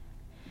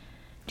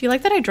Do you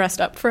like that I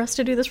dressed up for us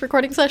to do this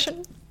recording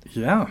session?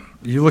 Yeah,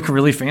 you look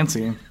really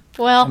fancy.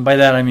 Well, And by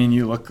that I mean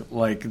you look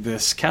like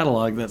this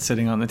catalog that's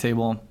sitting on the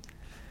table.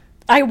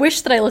 I wish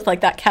that I looked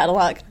like that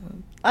catalog.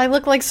 I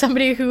look like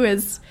somebody who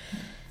is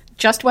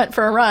just went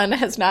for a run,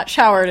 has not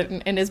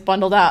showered, and is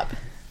bundled up,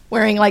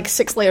 wearing like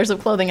 6 layers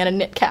of clothing and a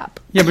knit cap.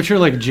 Yeah, but you're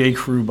like J.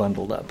 Crew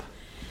bundled up.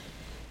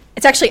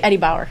 It's actually Eddie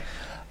Bauer.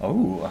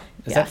 Oh,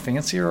 is that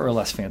fancier or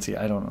less fancy?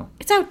 I don't know.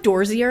 It's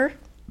outdoorsier.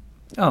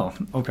 Oh,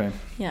 okay.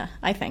 Yeah,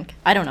 I think.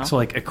 I don't know. So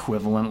like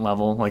equivalent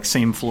level, like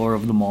same floor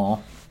of the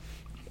mall.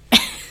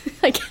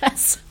 I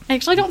guess. I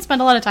actually don't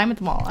spend a lot of time at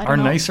the mall. I don't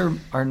know.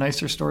 Are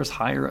nicer stores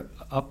higher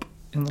up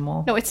in the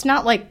mall? No, it's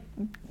not like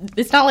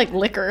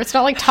liquor. It's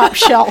not like Top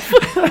Shelf.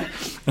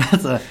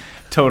 That's a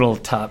total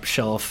top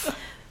shelf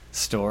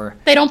store.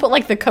 They don't put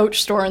like the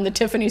Coach store and the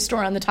Tiffany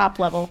store on the top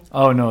level.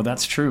 Oh no,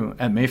 that's true.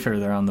 At Mayfair,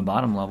 they're on the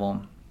bottom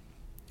level.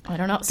 I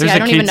don't know. See, There's I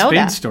don't a even Kate know Spade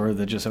that. store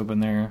that just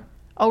opened there.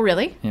 Oh,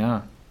 really?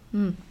 Yeah.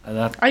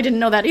 I didn't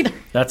know that either.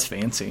 That's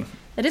fancy.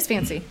 It is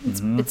fancy.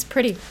 It's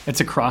pretty. It's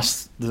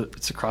across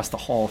the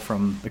hall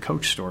from the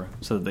Coach store,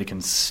 so that they can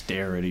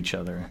stare at each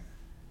other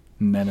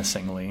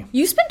menacingly.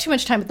 You spend too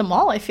much time at the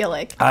mall, I feel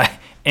like.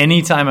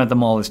 Any time at the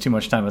mall is too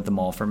much time at the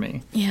mall for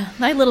me. Yeah,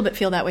 I a little bit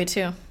feel that way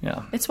too.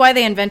 Yeah. It's why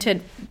they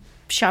invented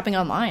shopping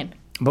online.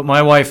 But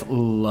my wife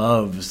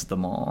loves the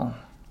mall.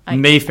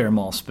 Mayfair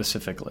Mall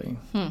specifically.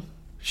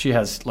 She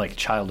has like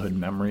childhood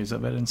memories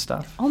of it and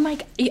stuff. Oh my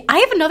God. I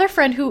have another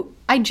friend who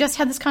I just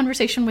had this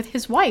conversation with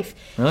his wife.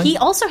 Really? He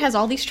also has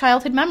all these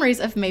childhood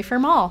memories of Mayfair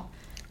Mall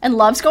and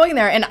loves going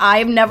there. And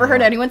I've never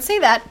heard anyone say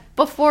that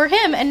before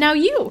him, and now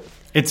you.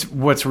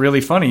 What's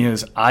really funny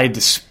is I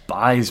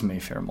despise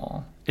Mayfair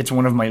Mall. It's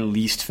one of my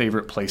least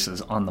favorite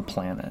places on the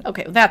planet.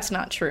 Okay, that's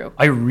not true.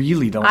 I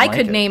really don't like it. I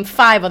could name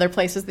 5 other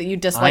places that you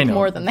dislike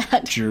more than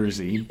that.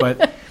 Jersey,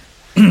 but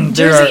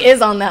Jersey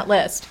is on that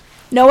list.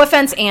 No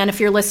offense, Anne, if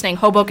you're listening.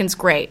 Hoboken's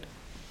great.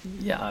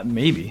 Yeah,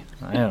 maybe.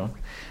 I don't know.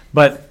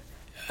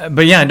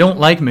 But yeah, I don't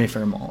like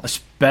Mayfair Mall,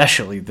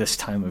 especially this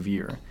time of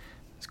year.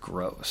 It's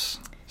gross.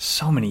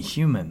 So many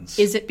humans.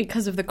 Is it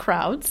because of the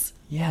crowds?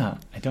 Yeah,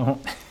 I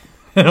don't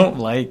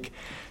like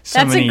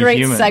so many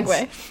humans. That's a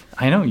great segue.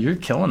 I know, you're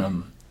killing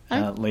them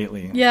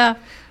lately. Yeah.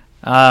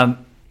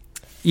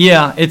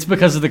 Yeah, it's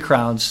because of the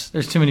crowds.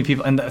 There's too many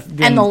people. And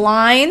the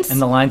lines. And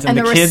the lines. And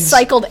the kids.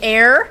 Recycled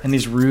air. And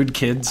these rude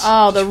kids.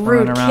 Oh, the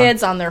rude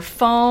kids on their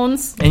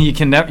phones. And you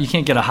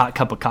can't get a hot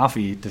cup of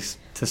coffee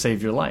to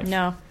save your life.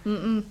 No.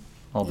 Mm-mm.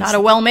 Not a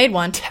well-made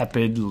one.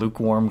 Tepid,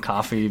 lukewarm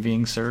coffee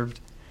being served.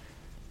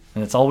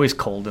 And it's always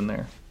cold in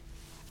there.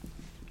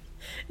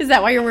 Is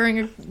that why you're wearing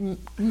a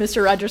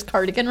Mr. Rogers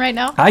cardigan right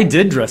now? I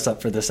did dress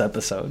up for this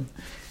episode.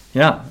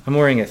 Yeah, I'm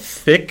wearing a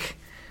thick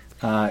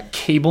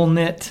cable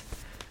knit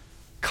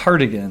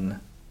cardigan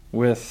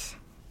with,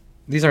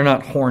 these are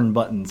not horn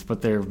buttons,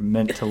 but they're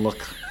meant to look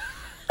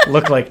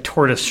like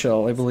tortoise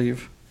shell, I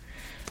believe.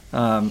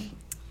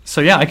 So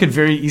yeah, I could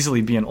very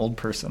easily be an old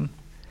person.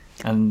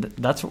 And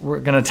that's what we're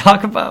going to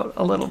talk about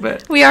a little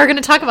bit. We are going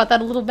to talk about that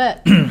a little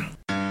bit.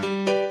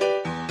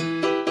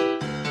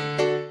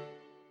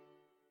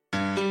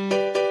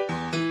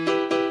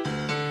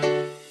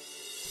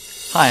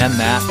 Hi, I'm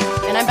Matt.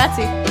 And I'm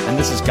Betsy. And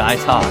this is Guy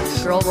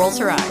Talks. Girl rolls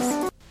her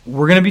eyes.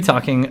 We're going to be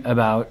talking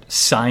about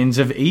signs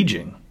of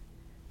aging.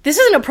 This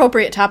is an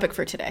appropriate topic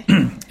for today.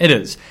 It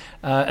is.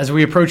 As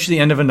we approach the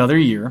end of another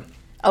year.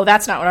 Oh,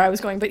 that's not where I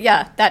was going, but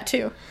yeah, that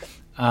too.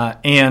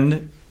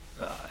 And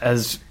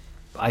as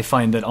I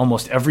find that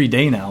almost every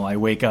day now I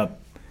wake up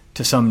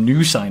to some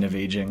new sign of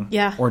aging.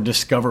 Yeah. Or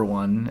discover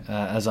one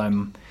as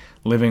I'm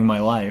living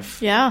my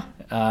life. Yeah.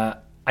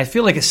 I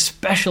feel like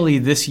especially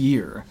this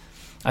year,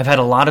 I've had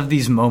a lot of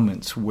these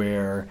moments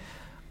where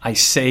I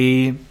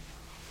say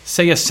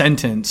a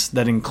sentence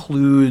that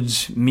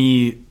includes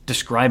me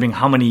describing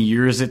how many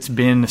years it's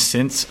been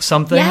since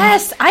something.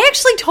 Yes, I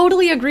actually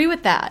totally agree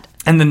with that.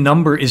 And the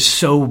number is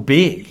so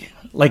big.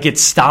 Like it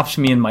stops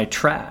me in my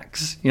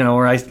tracks. You know,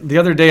 or the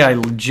other day I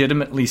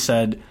legitimately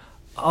said,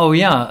 oh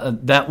yeah,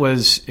 it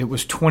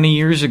was 20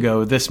 years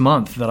ago this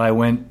month that I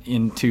went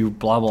into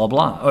blah, blah,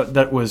 blah.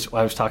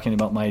 I was talking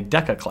about my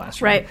DECA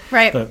classroom.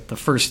 Right. The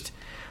first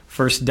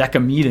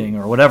DECA meeting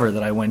or whatever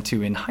that I went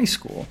to in high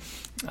school.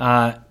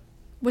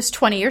 Was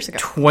 20 years ago.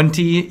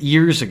 20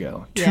 years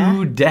ago. Yeah.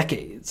 2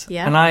 decades.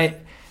 Yeah.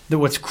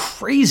 And what's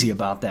crazy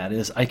about that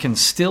is I can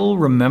still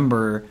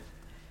remember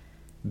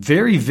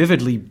very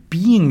vividly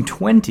being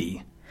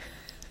 20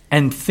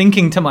 and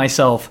thinking to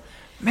myself,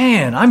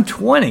 man, I'm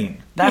 20.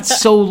 That's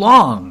so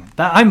long.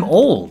 I'm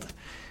old.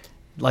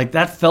 Like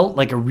that felt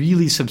like a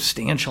really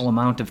substantial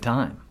amount of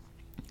time.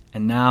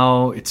 And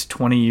now it's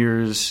 20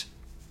 years,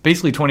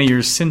 basically 20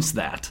 years since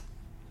that.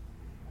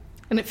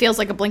 And it feels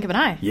like a blink of an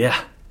eye.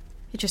 Yeah.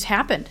 It just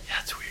happened. Yeah,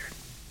 it's weird.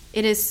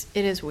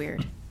 It is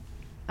weird.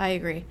 I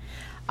agree.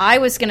 I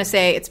was going to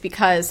say it's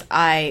because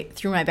I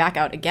threw my back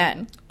out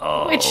again.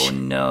 Oh, which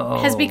no.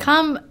 has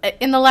become,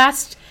 in the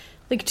last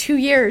 2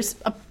 years,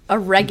 a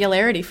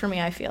regularity for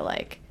me, I feel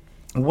like.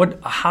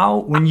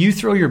 When you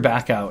throw your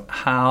back out,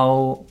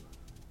 how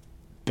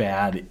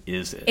bad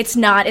is it? It's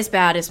not as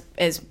bad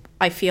as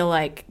I feel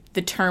like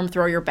the term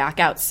throw your back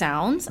out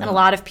sounds. And a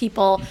lot of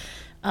people,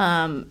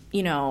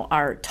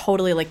 are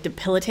totally like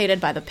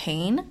debilitated by the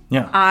pain.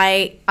 Yeah.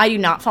 I do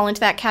not fall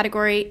into that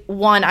category.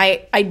 One,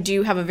 I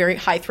do have a very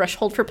high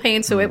threshold for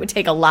pain, so it would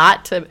take a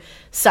lot to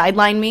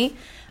sideline me.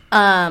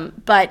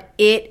 But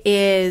it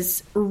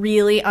is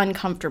really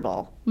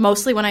uncomfortable,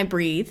 mostly when I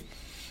breathe.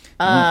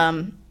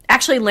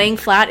 Actually, laying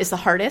flat is the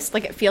hardest.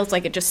 Like, it feels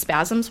like it just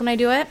spasms when I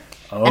do it.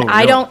 Oh, and really?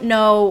 I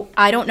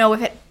don't know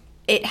if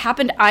it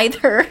happened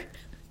either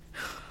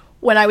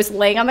when I was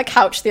laying on the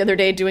couch the other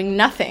day doing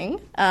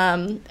nothing,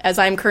 as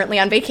I'm currently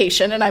on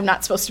vacation and I'm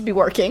not supposed to be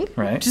working,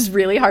 right. which is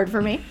really hard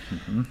for me.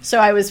 Mm-hmm. So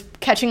I was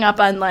catching up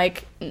on,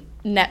 like,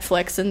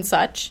 Netflix and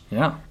such.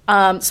 Yeah.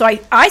 So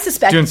I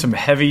suspect... Doing some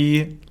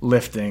heavy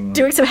lifting.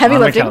 Doing some heavy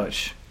on lifting. the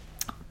couch.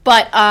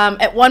 But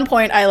at one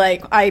point,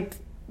 I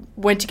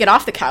went to get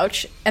off the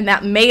couch, and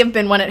that may have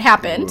been when it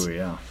happened. Ooh,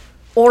 yeah.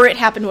 Or it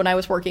happened when I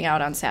was working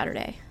out on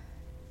Saturday.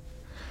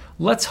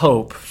 Let's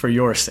hope, for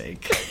your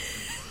sake,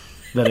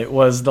 that it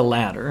was the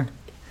latter.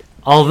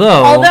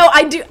 Although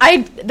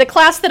the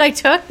class that I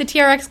took, the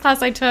TRX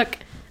class I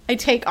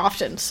take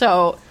often.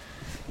 So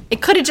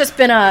it could have just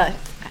been I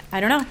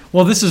don't know.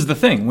 Well, this is the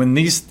thing. When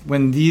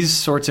these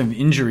sorts of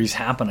injuries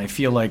happen, I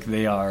feel like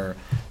they are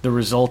the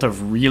result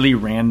of really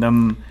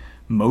random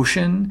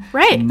motion,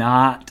 right?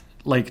 Not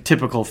like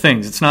typical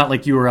things. It's not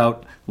like you were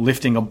out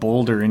lifting a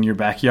boulder in your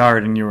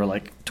backyard and you were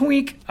like,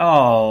 tweak,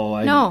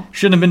 I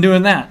shouldn't have been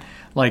doing that.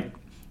 Like,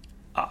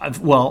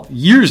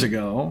 years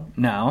ago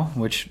now,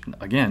 which,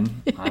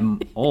 again, I'm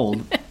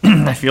old.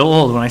 I feel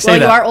old when I say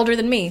that. Well, you are older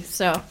than me,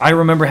 so. I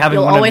remember having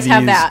You'll one always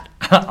of these. have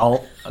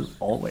that.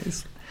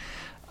 Always.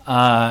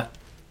 I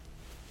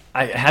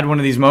had one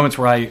of these moments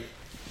where I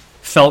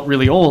felt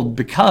really old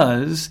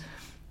because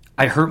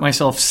I hurt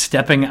myself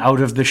stepping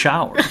out of the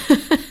shower.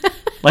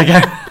 Like,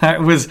 I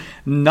was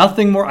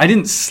nothing more. I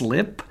didn't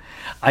slip.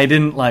 I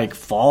didn't, like,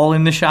 fall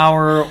in the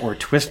shower or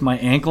twist my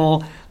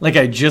ankle. Like,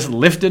 I just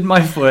lifted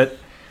my foot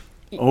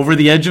over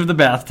the edge of the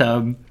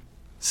bathtub,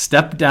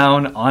 stepped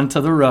down onto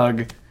the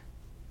rug,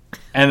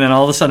 and then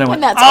all of a sudden I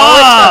went,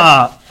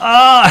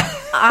 I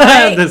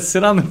had to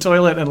sit on the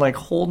toilet and, like,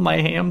 hold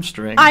my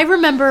hamstring. I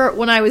remember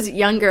when I was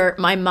younger,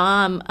 my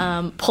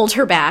mom pulled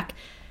her back,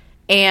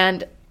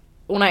 and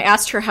when I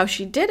asked her how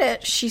she did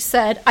it, she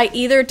said, I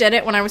either did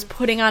it when I was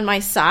putting on my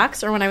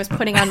socks or when I was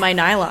putting on my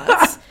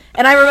nylons.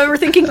 And I remember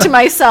thinking to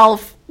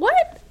myself,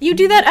 what? You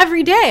do that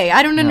every day.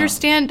 I don't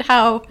understand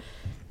how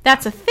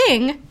that's a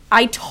thing.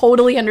 I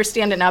totally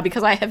understand it now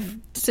because I have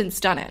since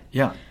done it.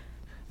 Yeah.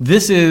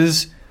 This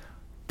is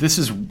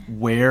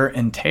wear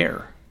and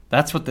tear.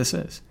 That's what this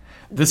is.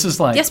 This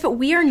is like... Yes, but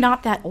we are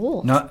not that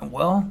old.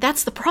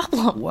 That's the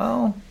problem.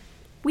 Well...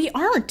 We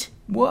aren't.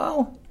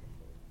 Well...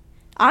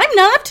 I'm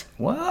not.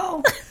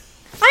 Well...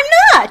 I'm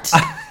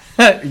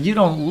not. You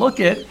don't look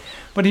it,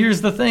 but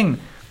here's the thing.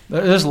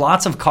 There's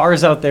lots of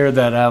cars out there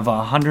that have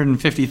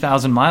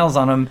 150,000 miles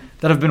on them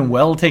that have been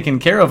well taken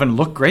care of and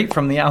look great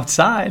from the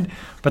outside,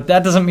 but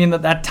that doesn't mean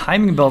that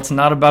timing belt's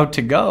not about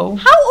to go.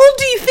 How old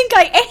do you think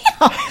I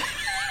am?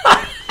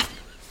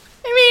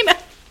 I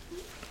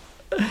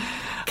mean,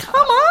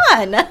 come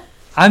on.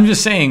 I'm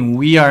just saying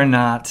we're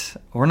not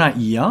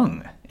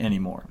young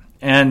anymore.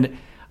 And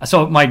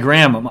so my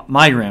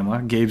grandma,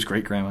 Gabe's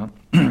great-grandma,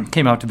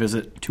 came out to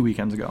visit 2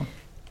 weekends ago,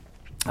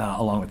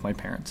 along with my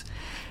parents.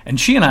 And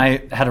she and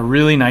I had a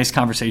really nice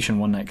conversation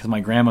one night because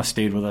my grandma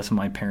stayed with us and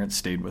my parents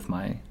stayed with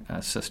my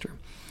sister.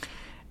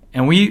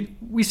 And we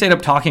stayed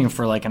up talking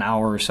for like an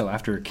hour or so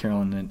after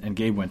Carolyn and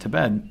Gabe went to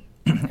bed.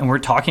 And we're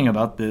talking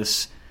about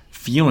this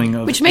feeling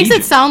of Which makes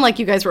aging. It sound like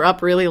you guys were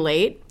up really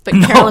late, but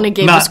Carolyn and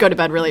Gabe just go to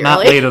bed really early.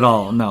 Not late at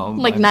all, no.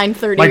 Like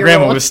 9:30. My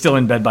grandma was still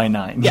in bed by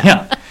 9.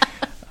 Yeah.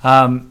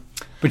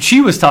 But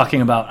she was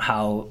talking about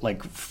how,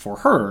 like, for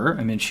her,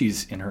 I mean,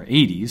 she's in her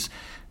 80s,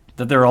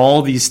 that there are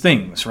all these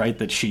things, right,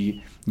 that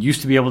she used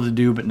to be able to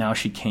do, but now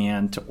she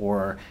can't,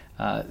 or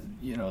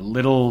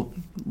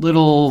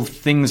little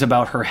things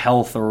about her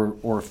health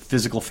or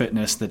physical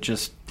fitness that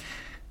just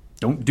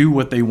don't do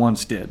what they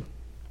once did.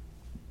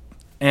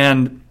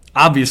 And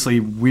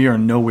obviously, we are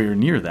nowhere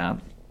near that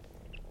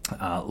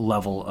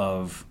level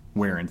of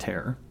wear and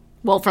tear.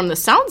 Well, from the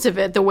sounds of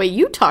it, the way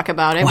you talk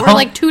about it, we're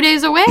like 2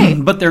 days away.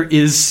 But there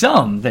is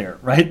some there,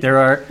 right?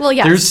 Yes,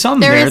 there's some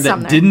there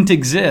that didn't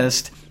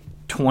exist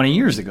 20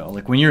 years ago.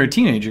 Like when you're a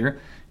teenager,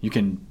 you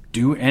can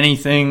do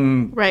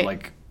anything, right.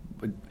 Like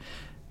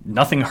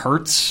nothing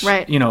hurts.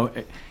 Right. You know,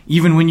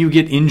 even when you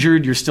get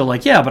injured, you're still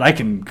like, yeah, but I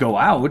can go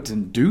out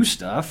and do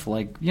stuff.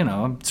 Like, you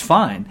know, it's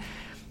fine.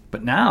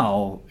 But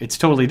now it's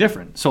totally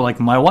different. So like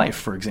my wife,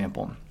 for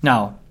example.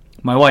 Now,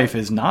 my wife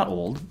is not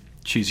old.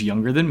 She's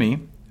younger than me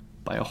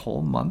by a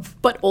whole month.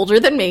 But older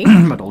than me.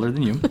 But older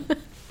than you.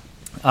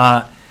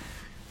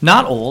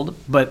 Not old,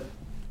 but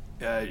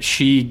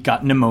she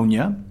got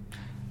pneumonia.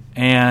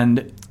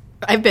 And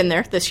I've been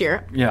there this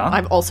year. Yeah.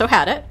 I've also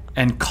had it.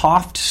 And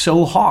coughed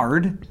so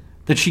hard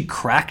that she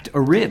cracked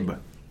a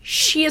rib.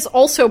 She is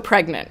also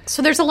pregnant.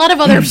 So there's a lot of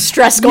other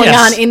stress going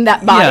on in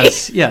that body.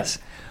 Yes.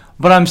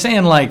 But I'm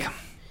saying, like,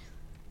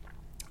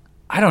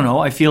 I don't know.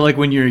 I feel like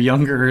when you're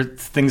younger,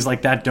 things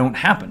like that don't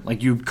happen.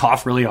 Like, you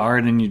cough really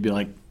hard and you'd be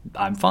like,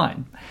 I'm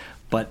fine.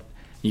 But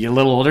you get a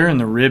little older and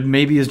the rib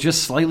maybe is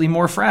just slightly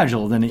more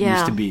fragile than it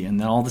used to be. And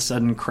then all of a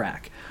sudden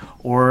crack.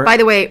 Or, by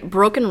the way,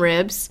 broken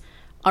ribs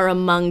are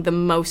among the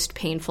most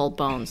painful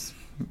bones.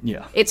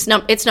 Yeah. It's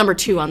number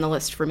 2 on the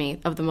list for me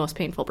of the most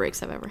painful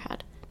breaks I've ever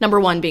had. Number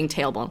 1 being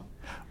tailbone.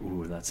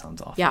 Ooh, that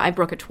sounds awful. Yeah, I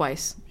broke it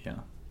twice. Yeah.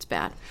 It's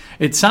bad.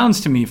 It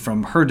sounds to me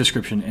from her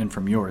description and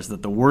from yours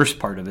that the worst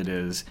part of it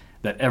is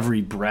that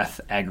every breath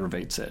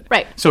aggravates it.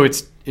 Right. So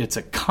it's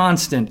a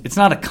constant, it's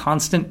not a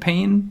constant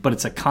pain, but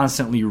it's a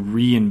constantly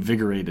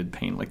reinvigorated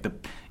pain. Like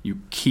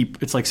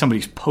it's like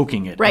somebody's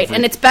poking it. Right.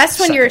 And it's best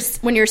when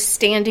you're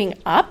standing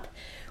up.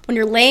 When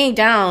you're laying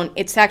down,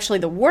 it's actually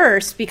the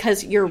worst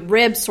because your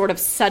ribs sort of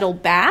settle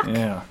back.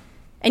 Yeah.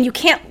 And you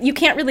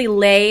can't really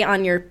lay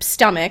on your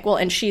stomach. Well,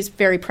 and she's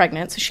very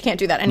pregnant, so she can't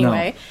do that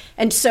anyway. No.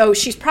 And so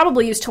she's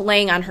probably used to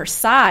laying on her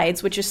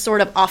sides, which is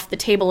sort of off the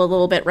table a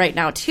little bit right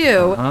now,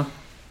 too. Uh-huh.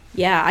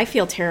 Yeah, I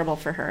feel terrible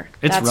for her.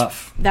 That's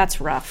rough. That's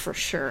rough for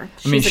sure.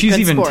 She's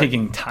even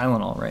taking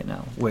Tylenol right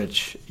now,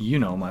 which,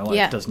 my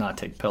wife does not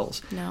take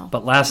pills. No.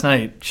 But last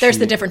night... There's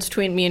the difference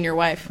between me and your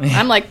wife.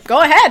 I'm like,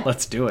 go ahead.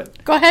 Let's do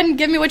it. Go ahead and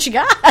give me what you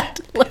got.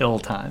 Pill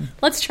time.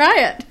 Let's try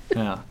it.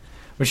 Yeah.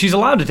 But she's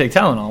allowed to take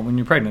Tylenol when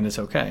you're pregnant. It's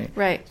okay.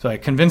 Right. So I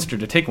convinced her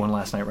to take one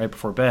last night right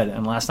before bed.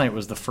 And last night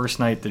was the first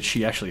night that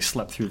she actually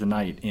slept through the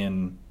night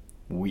in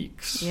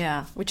weeks.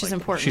 Yeah, which is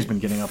important. She's been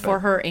getting up for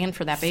her and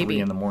for that baby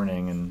 3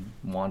 a.m. and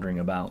wandering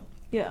about.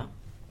 Yeah.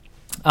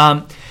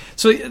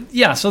 So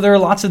there are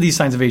lots of these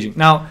signs of aging.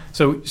 Now,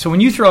 so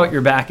when you throw out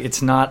your back,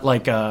 it's not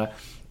like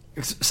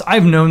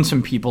I've known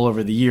some people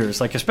over the years,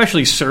 like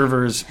especially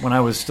servers when I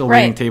was still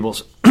waiting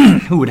tables,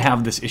 who would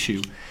have this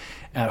issue,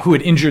 who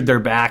had injured their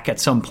back at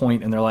some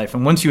point in their life,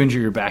 and once you injure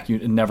your back, you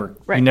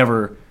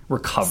never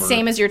recover.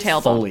 Same as your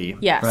tailbone. Fully.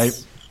 Yes.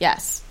 Right.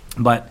 Yes.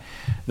 But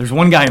there's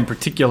one guy in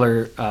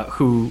particular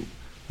who,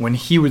 when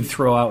he would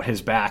throw out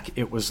his back,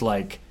 it was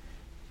like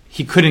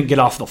he couldn't get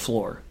off the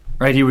floor.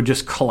 Right, he would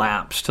just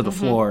collapse to the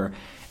floor,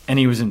 and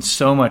he was in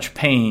so much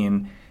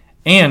pain,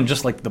 and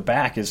just like the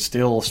back is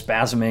still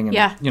spasming,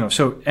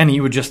 and and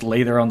he would just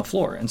lay there on the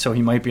floor, and so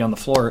he might be on the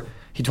floor.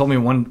 He told me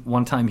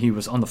one time he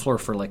was on the floor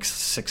for like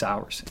 6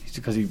 hours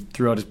because he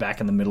threw out his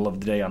back in the middle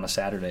of the day on a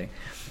Saturday,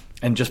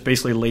 and just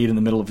basically laid in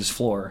the middle of his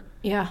floor,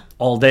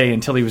 all day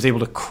until he was able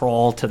to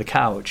crawl to the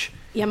couch.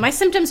 Yeah, my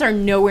symptoms are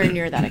nowhere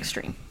near that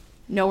extreme,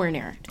 nowhere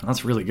near it.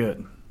 That's really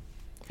good.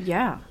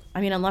 Yeah. I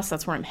mean, unless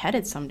that's where I'm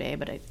headed someday,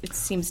 but it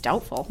seems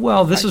doubtful.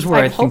 Well, this is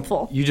where I think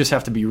hopeful. You just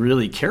have to be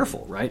really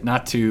careful, right?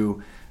 Not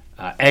to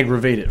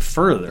aggravate it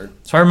further.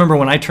 So I remember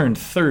when I turned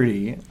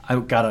 30, I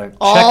got a checkup.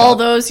 All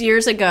those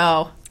years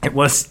ago. It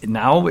was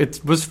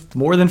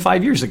more than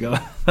 5 years ago.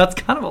 That's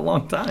kind of a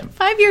long time.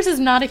 5 years is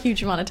not a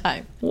huge amount of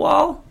time.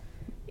 Well,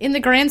 in the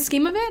grand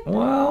scheme of it?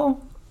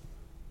 Well,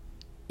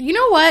 you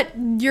know what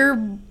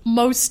your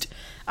most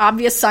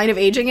obvious sign of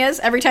aging is?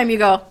 Every time you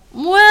go,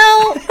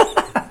 well...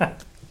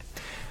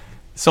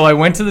 So I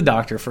went to the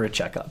doctor for a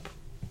checkup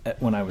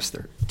when I was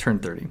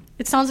turned 30.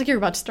 It sounds like you're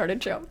about to start a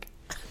joke.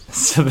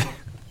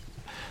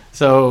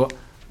 So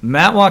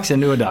Matt walks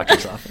into a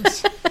doctor's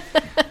office.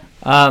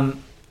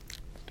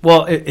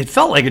 Well, it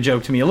felt like a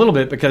joke to me a little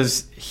bit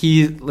because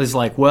he was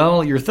like,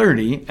 well, you're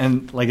 30,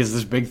 and like it's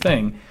this big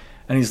thing.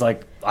 And he's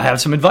like, I have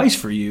some advice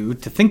for you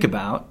to think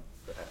about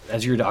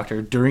as your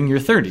doctor during your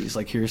 30s.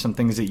 Like, here are some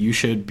things that you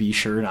should be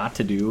sure not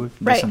to do,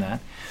 this and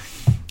that.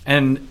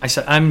 And I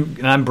said,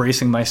 I'm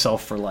bracing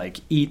myself for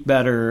like eat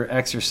better,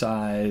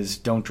 exercise,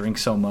 don't drink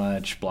so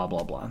much, blah,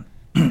 blah, blah.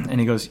 And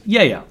he goes,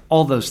 yeah,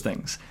 all those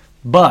things.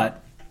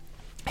 But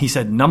he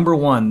said, the number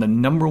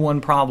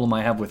one problem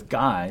I have with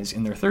guys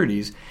in their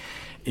 30s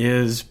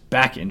is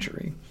back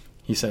injury.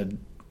 He said,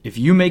 if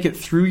you make it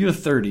through your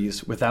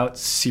 30s without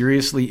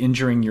seriously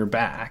injuring your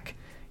back,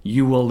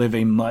 you will live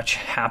a much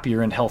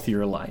happier and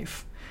healthier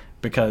life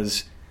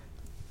because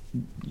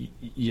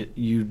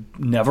you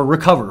never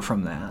recover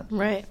from that,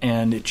 right?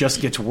 And it just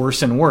gets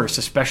worse and worse,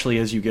 especially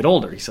as you get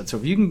older. He said, so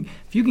if you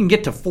can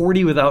get to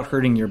 40 without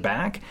hurting your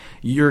back,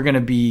 you're going to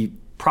be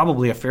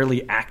probably a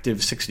fairly active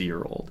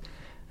 60-year-old.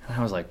 And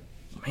I was like,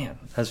 man,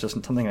 that's just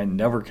something I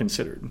never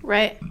considered.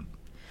 Right.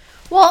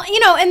 Well,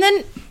 and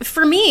then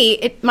for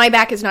me, my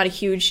back is not a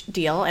huge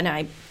deal,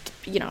 and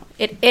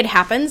it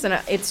happens,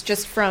 and it's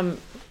just from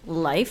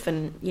life,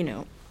 and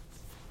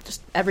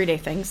just everyday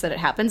things that it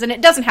happens, and it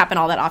doesn't happen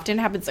all that often.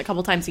 It happens a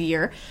couple times a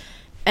year,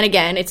 and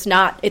again, it's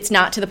not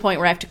to the point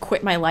where I have to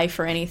quit my life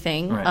or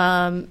anything.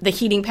 Right. The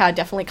heating pad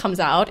definitely comes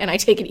out, and I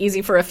take it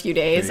easy for a few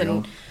days,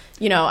 and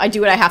I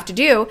do what I have to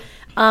do.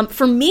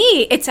 For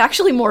me, it's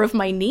actually more of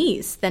my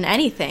knees than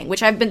anything,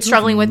 which I've been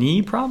struggling with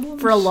knee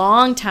problems for a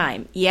long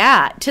time.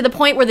 Yeah, to the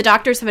point where the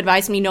doctors have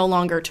advised me no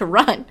longer to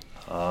run,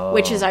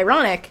 which is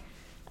ironic.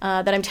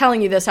 That I'm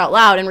telling you this out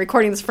loud and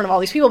recording this in front of all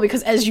these people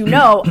because, as you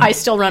know, I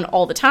still run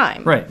all the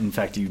time. Right. In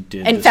fact, you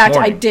did.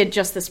 I did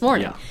just this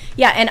morning.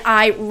 Yeah, and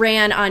I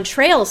ran on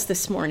trails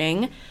this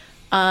morning,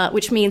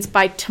 which means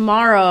by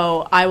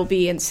tomorrow I will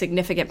be in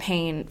significant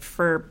pain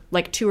for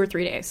like 2 or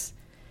 3 days.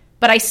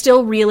 But I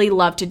still really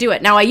love to do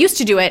it. Now, I used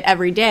to do it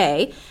every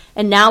day,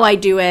 and now I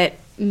do it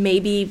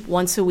maybe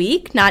once a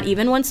week, not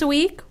even once a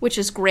week, which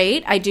is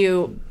great. I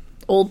do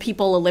old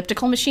people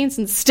elliptical machines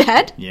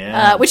instead,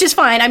 which is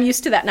fine. I'm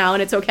used to that now,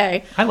 and it's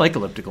okay. I like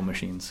elliptical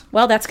machines.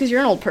 Well, that's because you're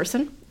an old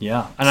person.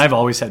 Yeah, and I've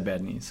always had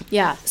bad knees.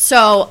 Yeah,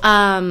 so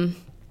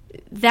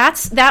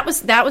that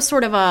was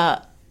sort of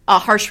a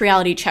harsh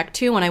reality check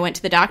too when I went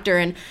to the doctor,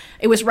 and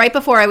it was right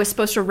before I was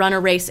supposed to run a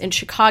race in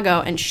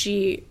Chicago, and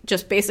she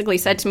just basically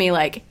said to me,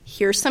 like,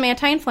 here's some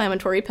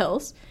anti-inflammatory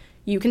pills.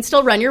 You can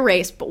still run your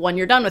race, but when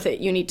you're done with it,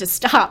 you need to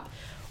stop,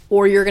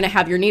 or you're going to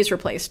have your knees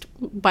replaced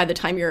by the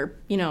time you're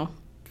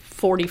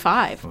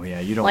 45. Oh yeah,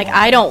 you don't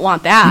I don't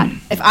want that.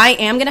 If I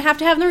am going to have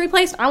them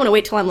replaced, I want to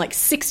wait till I'm like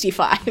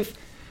 65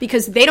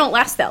 because they don't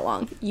last that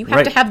long. You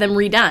have to have them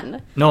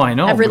redone. No, I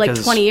know. Every like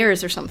 20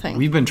 years or something.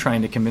 We've been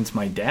trying to convince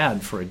my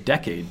dad for a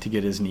decade to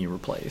get his knee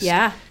replaced.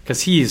 Yeah.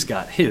 Because he's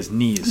got his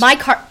knees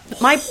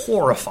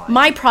horrifying.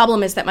 My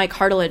problem is that my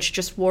cartilage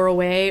just wore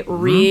away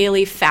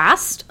really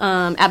fast,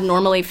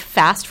 abnormally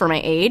fast for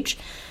my age.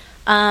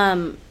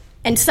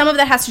 And some of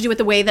that has to do with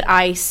the way that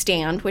I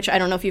stand, which I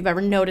don't know if you've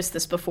ever noticed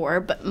this before,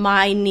 but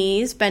my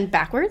knees bend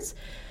backwards.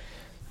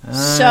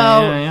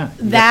 Yeah.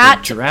 That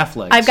the giraffe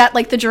legs. I've got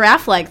like the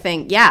giraffe leg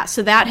thing. Yeah,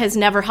 so that has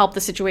never helped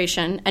the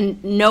situation. And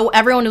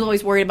everyone was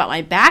always worried about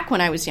my back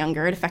when I was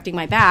younger, it affecting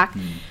my back.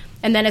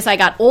 And then as I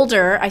got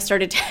older, I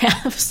started to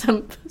have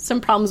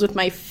some problems with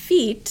my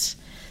feet.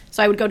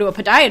 So I would go to a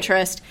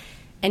podiatrist,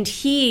 and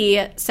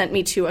he sent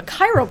me to a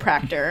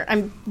chiropractor.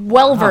 I'm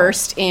well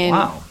versed in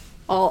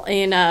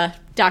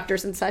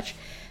doctors and such.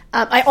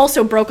 I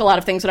also broke a lot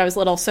of things when I was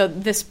little, so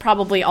this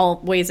probably all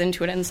weighs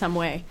into it in some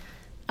way.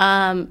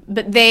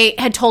 But they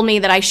had told me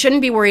that I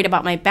shouldn't be worried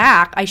about my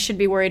back. I should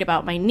be worried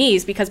about my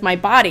knees because my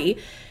body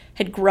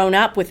had grown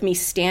up with me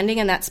standing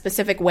in that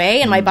specific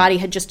way, and my body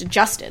had just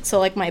adjusted. So,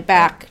 like, my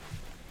back,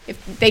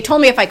 if they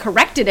told me if I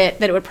corrected it,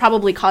 that it would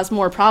probably cause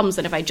more problems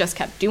than if I just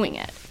kept doing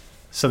it.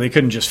 So they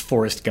couldn't just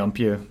Forrest Gump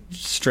you,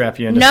 strap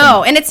you into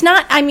No, and it's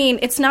not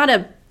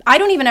I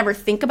don't even ever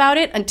think about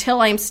it until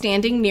I'm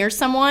standing near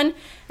someone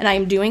and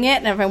I'm doing it.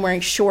 And if I'm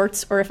wearing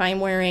shorts or if I'm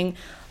wearing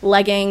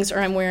leggings or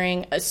I'm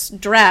wearing a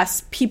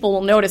dress, people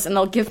will notice and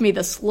they'll give me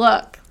this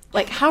look.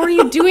 Like, how are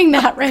you doing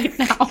that right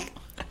now?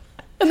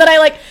 And then I,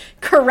 like,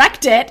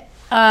 correct it.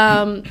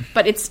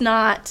 But it's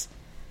not...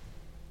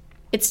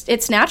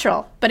 It's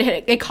natural, but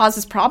it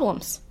causes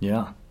problems.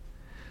 Yeah.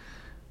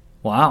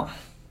 Wow.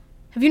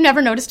 Have you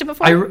never noticed it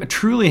before? I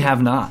truly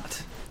have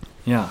not.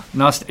 Yeah.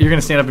 Now, you're going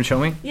to stand up and show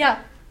me?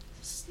 Yeah.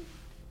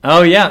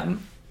 Oh, yeah.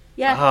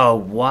 Yeah. Oh,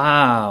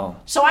 wow.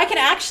 So I can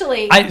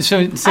actually...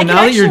 So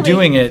now that you're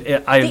doing it,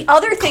 the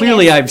other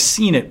thing I've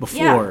seen it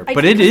before,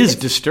 but it is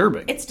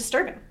disturbing. It's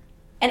disturbing.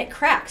 And it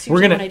cracks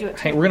when I do it.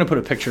 Hey, we're going to put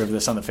a picture of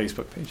this on the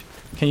Facebook page.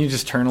 Can you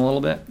just turn a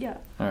little bit? Yeah.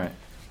 All right.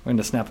 We're going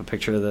to snap a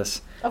picture of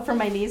this. Oh, from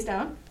my knees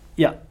down?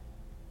 Yeah.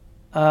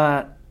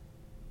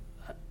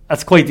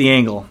 That's quite the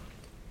angle.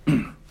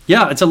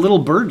 Yeah, it's a little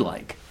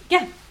bird-like.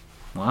 Yeah.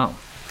 Wow.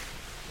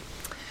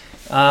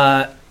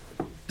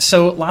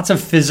 So lots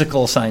of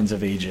physical signs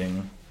of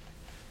aging.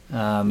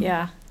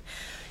 Yeah.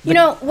 You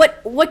know,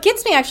 what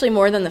gets me actually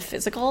more than the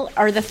physical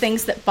are the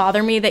things that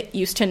bother me that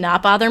used to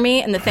not bother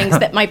me, and the things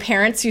that my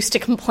parents used to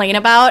complain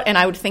about, and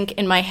I would think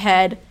in my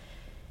head,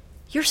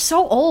 you're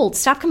so old.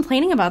 Stop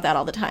complaining about that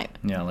all the time.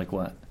 Yeah, like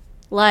what?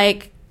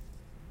 Like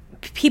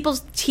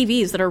people's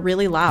TVs that are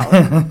really loud.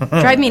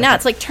 Drive me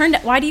nuts. Like,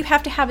 why do you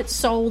have to have it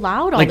so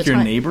loud all the time? Like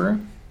your neighbor?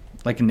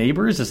 Like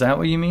neighbors? Is that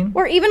what you mean?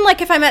 Or even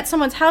like if I'm at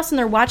someone's house and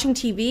they're watching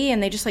TV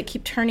and they just like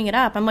keep turning it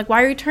up. I'm like,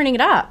 why are you turning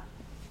it up?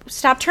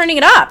 Stop turning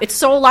it up. It's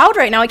so loud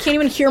right now. I can't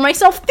even hear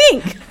myself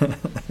think.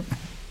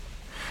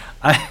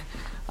 I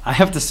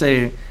have to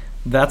say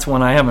that's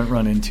one I haven't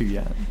run into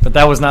yet. But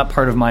that was not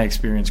part of my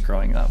experience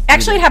growing up.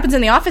 Actually, it happens in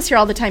the office here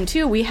all the time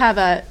too. We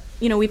have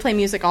we play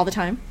music all the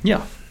time.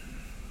 Yeah.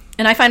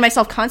 And I find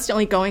myself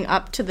constantly going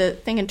up to the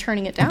thing and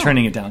turning it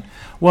down.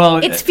 Well,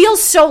 it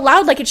feels so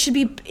loud, like it should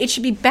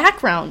be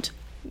background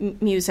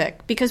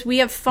music, because we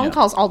have phone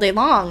calls all day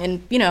long,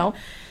 and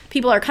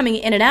people are coming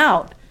in and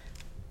out.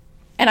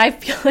 And I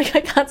feel like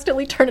I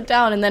constantly turn it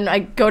down, and then I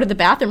go to the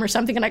bathroom or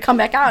something, and I come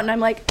back out, and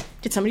I'm like,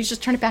 did somebody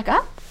just turn it back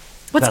up?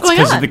 What's going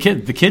on? That's because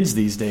of the kids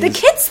these days. The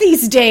kids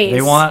these days.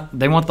 They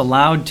want the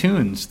loud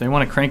tunes. They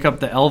want to crank up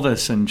the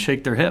Elvis and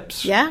shake their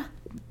hips. Yeah.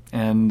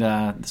 And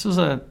this is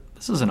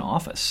an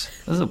office.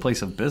 This is a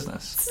place of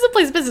business. This is a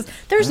place of business.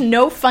 There's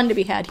no fun to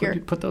be had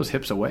here. Put those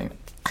hips away.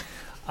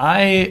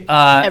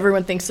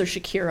 Everyone thinks they're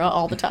Shakira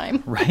all the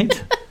time.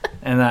 Right?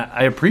 And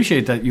I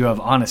appreciate that you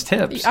have honest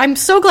hips. I'm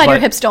so glad your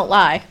hips don't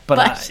lie.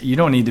 But you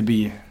don't need to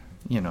be,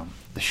 the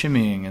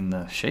shimmying and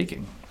the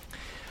shaking.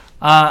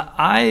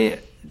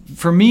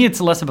 For me, it's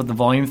less about the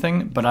volume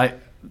thing, but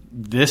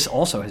this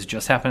also has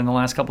just happened in the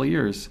last couple of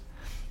years.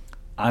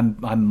 I'm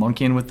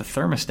monkeying with the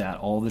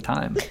thermostat all the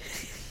time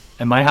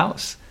in my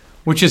house,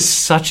 which is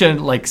such a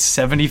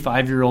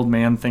 75-year-old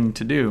man thing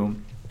to do.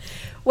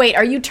 Wait,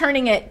 are you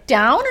turning it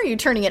down or are you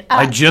turning it up?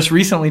 I just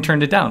recently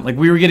turned it down. Like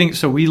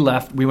we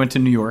left, we went to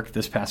New York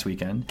this past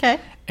weekend. Okay.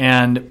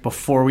 And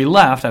before we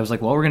left, I was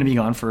like, well, we're going to be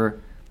gone for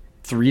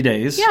 3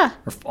 days. Yeah.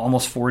 Or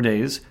almost 4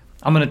 days.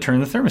 I'm going to turn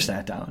the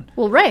thermostat down.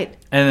 Well, right.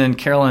 And then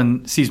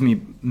Carolyn sees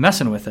me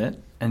messing with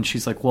it, and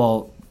she's like,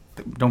 well,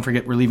 don't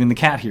forget we're leaving the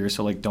cat here,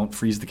 so like don't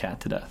freeze the cat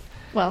to death.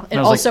 Well, it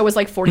also was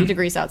like 40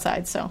 degrees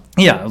outside, so.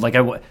 Yeah, like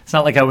it's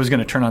not like I was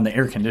going to turn on the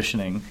air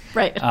conditioning.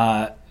 Right.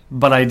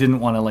 But I didn't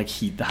want to like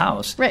heat the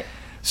house. Right.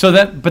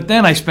 But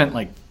then I spent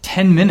like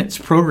 10 minutes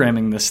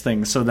programming this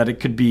thing so that it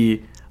could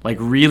be like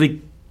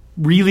really,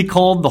 really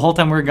cold the whole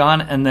time we were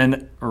gone, and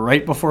then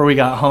right before we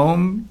got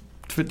home,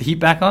 to put the heat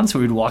back on so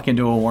we'd walk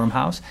into a warm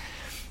house.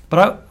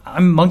 But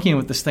I'm monkeying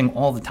with this thing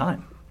all the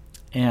time.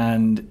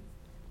 And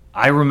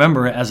I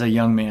remember as a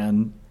young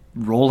man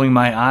rolling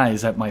my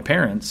eyes at my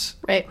parents,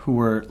 right, who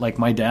were like,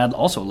 my dad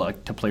also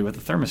liked to play with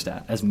the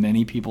thermostat, as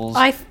many people's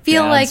I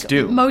feel dads like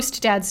do.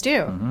 most dads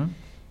do. Mm-hmm.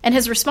 And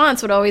his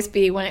response would always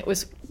be when it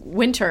was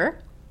winter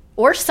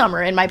or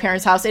summer in my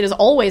parents' house, it is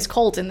always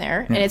cold in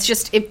there. Yeah. And it's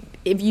just,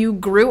 if you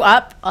grew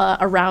up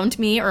around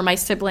me or my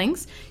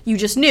siblings, you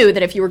just knew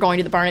that if you were going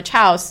to the Barnich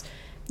house,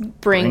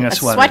 bring a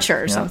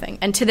sweatshirt or something.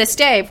 And to this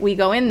day, if we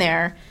go in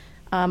there,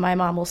 my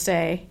mom will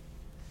say,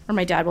 or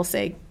my dad will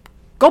say,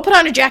 go put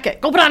on a jacket,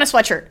 go put on a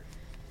sweatshirt.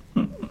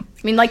 I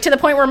mean, like to the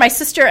point where my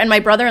sister and my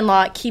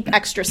brother-in-law keep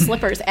extra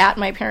slippers at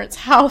my parents'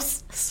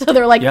 house. So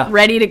they're like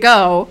ready to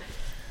go.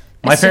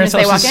 My parents'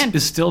 house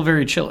is still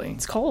very chilly.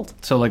 It's cold.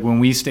 So like when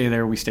we stay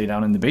there, we stay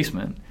down in the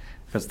basement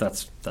because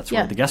that's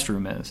where the guest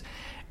room is.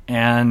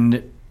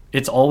 And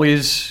it's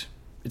always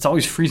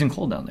freezing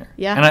cold down there.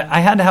 Yeah. And I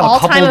had to have a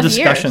couple of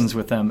discussions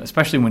with them,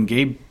 especially when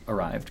Gabe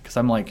arrived, because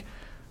I'm like,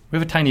 we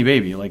have a tiny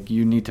baby. Like,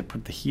 you need to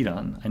put the heat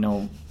on. I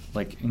know,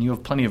 like, and you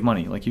have plenty of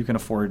money. Like, you can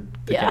afford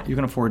you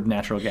can afford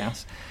natural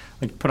gas.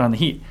 Like, put on the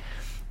heat.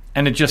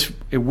 And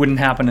it wouldn't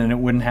happen, and it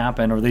wouldn't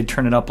happen, or they'd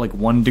turn it up like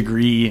 1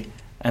 degree,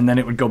 and then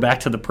it would go back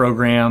to the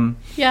program.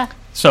 Yeah.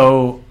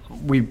 So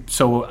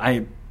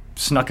I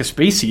snuck a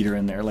space heater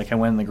in there. Like, I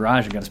went in the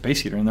garage and got a space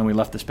heater, and then we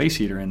left the space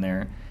heater in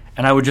there,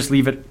 and I would just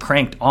leave it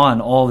cranked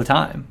on all the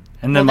time.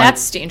 And then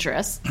that's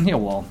dangerous. Yeah,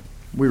 well,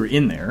 we were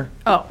in there.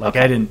 Oh, like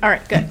okay. I didn't. All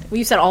right, good. Well,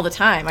 you said all the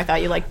time. I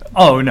thought you like.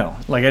 Oh no,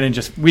 like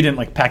we didn't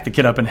like pack the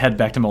kid up and head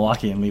back to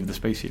Milwaukee and leave the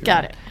space heater.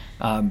 Got it.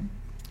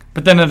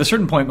 But then at a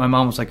certain point, my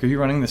mom was like, "Are you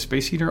running the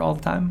space heater all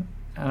the time?"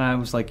 And I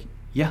was like,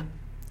 "Yeah,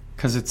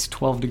 because it's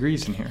 12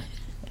 degrees in here."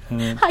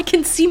 And I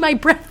can see my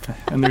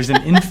breath. And there's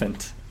an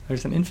infant.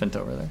 There's an infant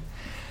over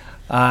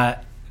there.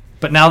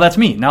 But now that's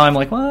me. Now I'm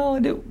like, well,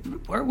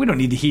 we don't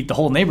need to heat the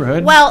whole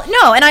neighborhood. Well,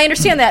 no, and I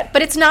understand that,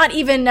 but it's not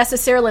even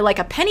necessarily like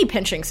a penny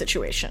pinching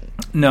situation.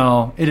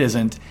 No, it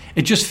isn't.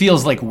 It just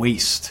feels like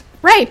waste.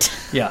 Right.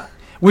 Yeah.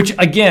 Which,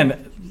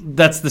 again,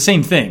 that's the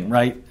same thing,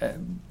 right?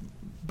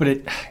 But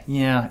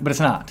it's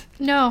not.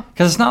 No.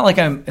 Because it's not like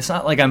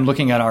I'm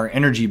looking at our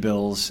energy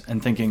bills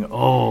and thinking,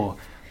 oh,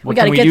 we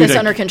got to get this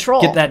under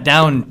control. Get that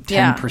down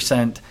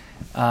 10%.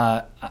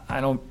 Yeah. I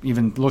don't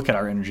even look at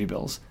our energy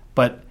bills,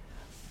 but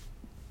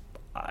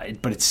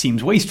it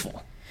seems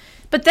wasteful.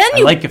 But then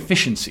I like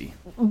efficiency.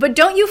 But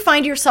don't you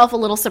find yourself a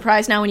little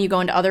surprised now when you go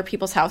into other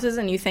people's houses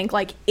and you think,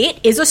 like, it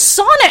is a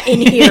sauna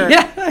in here?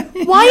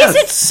 Why is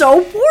it so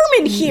warm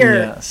in here?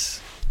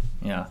 Yes.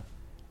 Yeah.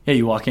 Yeah,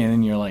 you walk in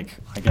and you're like,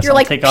 I guess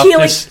I'll take off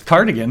this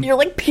cardigan. You're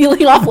like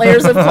peeling off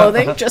layers of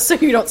clothing just so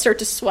you don't start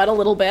to sweat a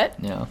little bit.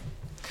 Yeah.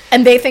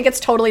 And they think it's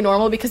totally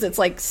normal because it's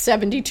like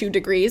 72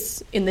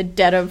 degrees in the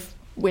dead of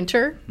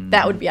winter. Mm.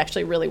 That would be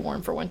actually really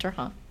warm for winter,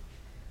 huh?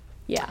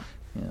 Yeah.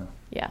 Yeah.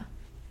 Yeah.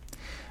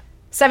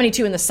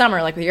 72 in the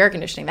summer, like with the air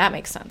conditioning, that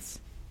makes sense.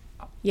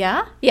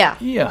 Yeah? Yeah.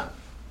 Yeah.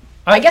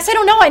 I guess I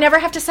don't know. I never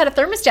have to set a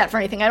thermostat for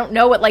anything. I don't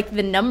know what, like,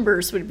 the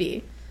numbers would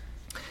be.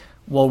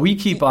 Well, we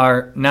keep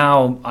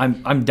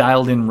I'm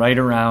dialed in right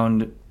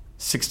around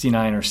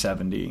 69 or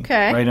 70.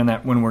 Okay. Right in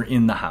that when we're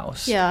in the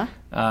house. Yeah.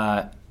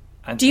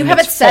 Do you have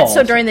it set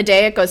so during the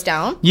day it goes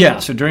down? Yeah,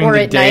 so during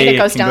the day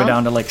it can go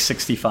down to like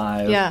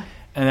 65. Yeah.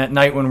 And at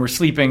night when we're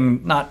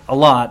sleeping, not a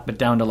lot, but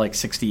down to like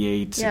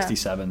 68,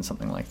 67,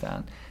 something like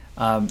that.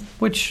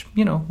 Which,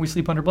 we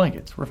sleep under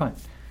blankets. We're fine.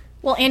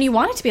 Well, and you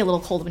want it to be a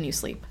little cold when you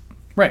sleep.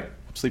 Right.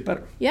 Sleep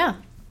better. Yeah.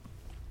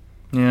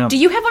 Yeah. Do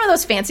you have one of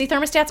those fancy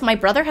thermostats? My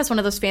brother has one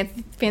of those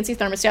fancy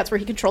thermostats where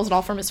he controls it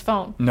all from his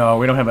phone. No,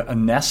 we don't have a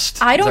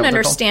Nest. I don't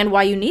understand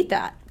why you need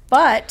that.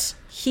 But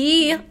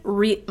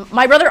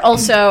my brother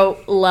also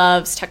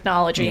loves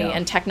technology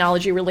and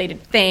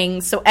technology-related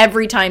things. So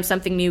every time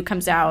something new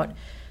comes out,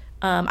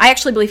 I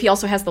actually believe he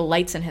also has the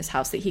lights in his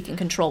house that he can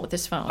control with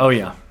his phone. Oh,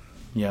 yeah.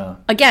 Yeah.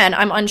 Again,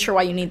 I'm unsure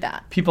why you need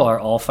that. People are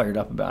all fired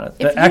up about it.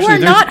 If you are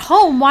not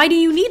home, why do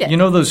you need it? You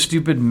know those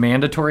stupid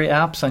mandatory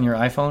apps on your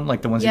iPhone,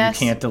 like the ones that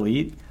you can't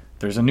delete?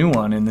 There's a new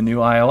one in the new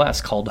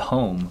iOS called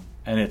Home,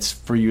 and it's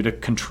for you to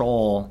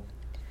control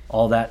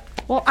all that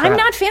Well, crap. I'm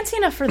not fancy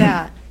enough for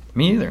that.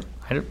 Me either.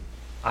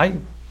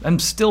 I'm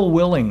still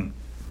willing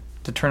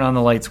to turn on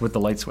the lights with the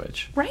light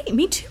switch. Right,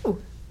 me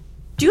too.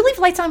 Do you leave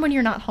lights on when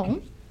you're not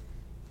home?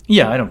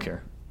 Yeah, I don't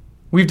care.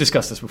 We've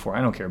discussed this before.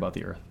 I don't care about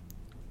the Earth.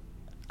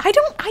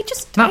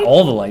 Not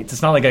all the lights.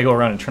 It's not like I go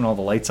around and turn all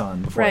the lights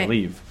on before I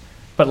leave.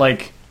 But,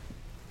 like,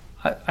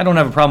 I don't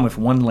have a problem if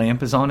one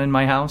lamp is on in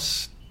my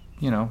house,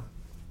 you know.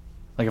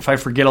 Like, if I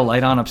forget a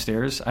light on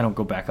upstairs, I don't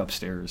go back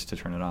upstairs to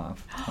turn it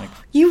off. Like,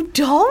 you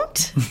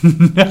don't?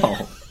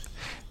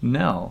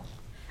 No.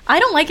 I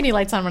don't like any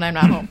lights on when I'm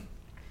not home.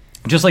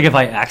 Just like if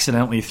I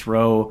accidentally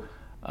throw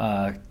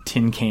a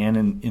tin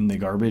can in the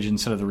garbage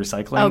instead of the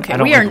recycling, okay, I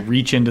don't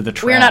reach into the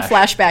trash. We're not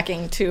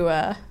flashbacking to...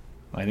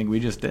 I think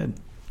we just did.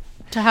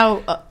 To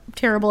how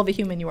terrible of a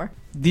human you are.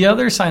 The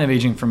other sign of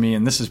aging for me,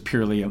 and this is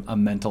purely a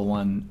mental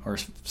one or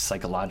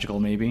psychological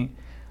maybe,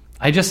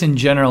 I just in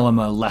general am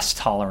a less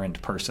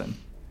tolerant person.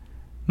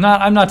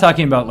 I'm not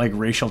talking about like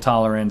racial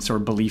tolerance or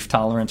belief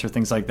tolerance or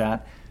things like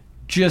that.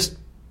 Just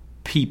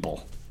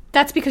people.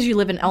 That's because you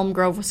live in Elm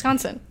Grove,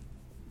 Wisconsin.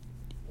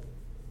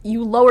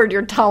 You lowered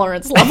your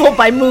tolerance level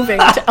by moving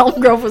to Elm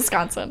Grove,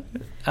 Wisconsin.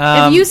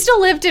 If you still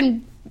lived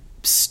in,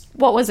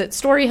 what was it,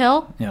 Story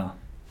Hill? Yeah.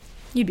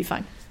 You'd be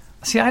fine.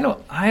 See, I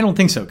don't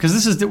think so,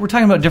 because we're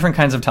talking about different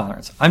kinds of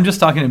tolerance. I'm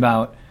just talking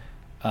about...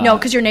 no,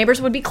 because your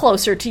neighbors would be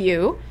closer to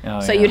you,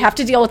 so you'd have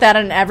to deal with that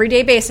on an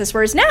everyday basis,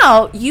 whereas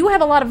now you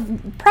have a lot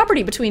of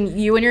property between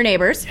you and your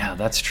neighbors. Yeah,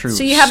 that's true.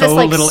 So you have this,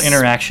 like, little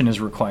interaction is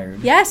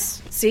required.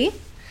 Yes, see?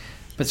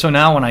 But so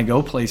now when I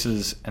go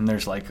places and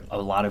there's, like, a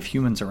lot of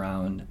humans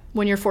around...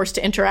 When you're forced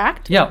to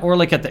interact? Yeah, or,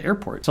 like, at the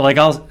airport. So, like,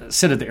 I'll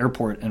sit at the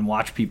airport and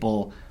watch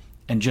people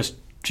and just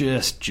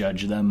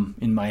judge them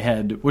in my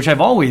head, which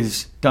I've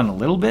always done a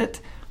little bit,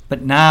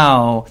 but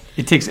now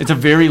it's a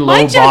very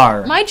low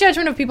bar. My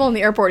judgment of people in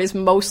the airport is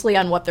mostly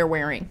on what they're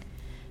wearing,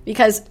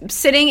 because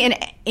sitting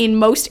in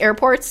most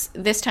airports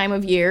this time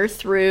of year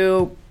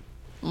through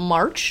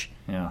March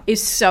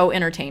is so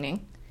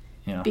entertaining.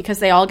 Yeah. Because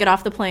they all get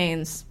off the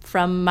planes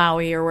from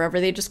Maui or wherever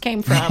they just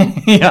came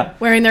from,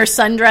 wearing their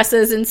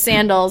sundresses and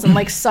sandals and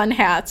like sun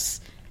hats,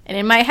 and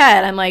in my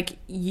head I'm like,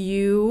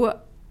 you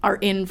are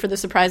in for the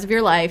surprise of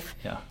your life.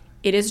 Yeah.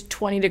 It is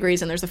 20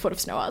 degrees and there's a foot of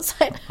snow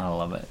outside. I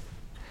love it.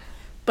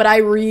 But I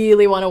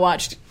really want to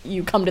watch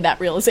you come to that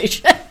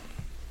realization.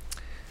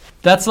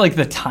 That's like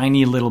the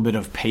tiny little bit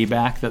of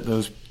payback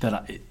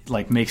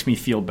that makes me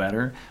feel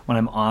better when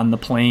I'm on the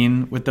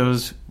plane with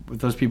those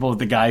people, with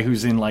the guy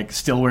who's in like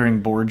still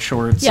wearing board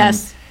shorts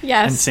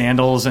and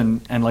sandals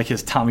and like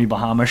his Tommy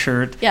Bahama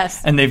shirt.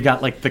 Yes. And they've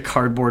got like the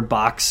cardboard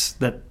box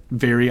that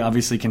very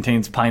obviously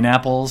contains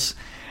pineapples.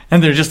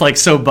 And they're just like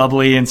so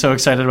bubbly and so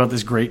excited about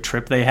this great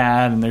trip they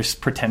had, and they're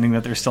pretending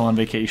that they're still on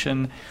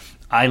vacation.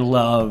 I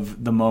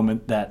love the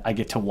moment that I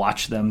get to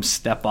watch them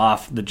step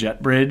off the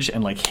jet bridge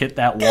and like hit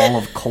that wall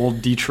of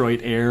cold Detroit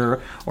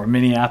air or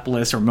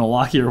Minneapolis or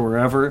Milwaukee or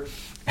wherever,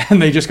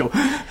 and they just go,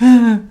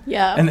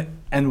 yeah.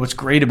 And what's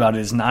great about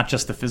it is not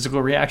just the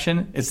physical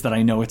reaction; it's that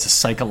I know it's a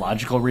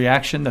psychological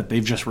reaction that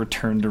they've just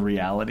returned to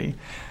reality.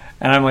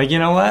 And I'm like, you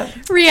know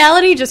what?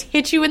 Reality just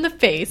hit you in the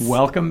face.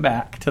 Welcome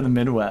back to the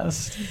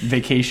Midwest.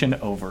 Vacation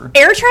over.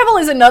 Air travel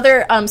is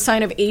another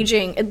sign of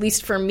aging, at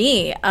least for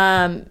me,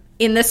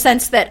 in the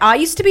sense that I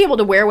used to be able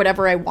to wear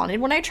whatever I wanted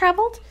when I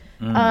traveled.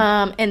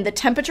 And the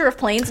temperature of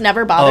planes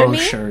never bothered me.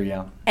 Oh, sure,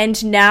 yeah.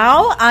 And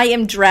now I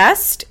am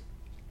dressed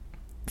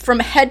from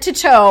head to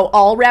toe,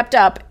 all wrapped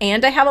up,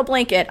 and I have a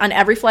blanket on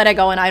every flight I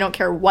go, and I don't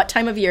care what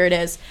time of year it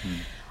is.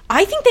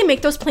 I think they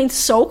make those planes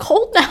so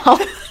cold now.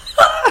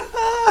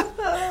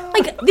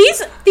 Like,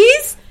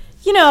 these,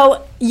 you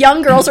know,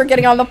 young girls are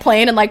getting on the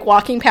plane and, like,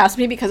 walking past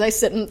me because I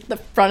sit in the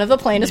front of the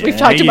plane, as we've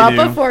talked about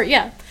before.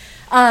 Yeah.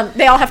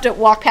 They all have to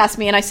walk past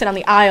me, and I sit on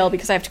the aisle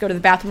because I have to go to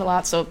the bathroom a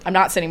lot, so I'm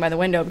not sitting by the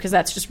window because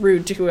that's just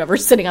rude to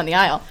whoever's sitting on the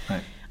aisle.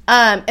 Right.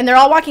 And they're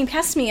all walking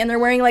past me, and they're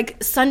wearing, like,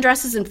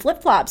 sundresses and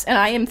flip-flops, and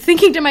I am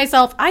thinking to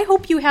myself, I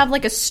hope you have,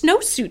 like, a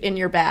snowsuit in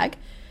your bag,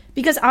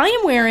 because I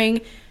am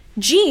wearing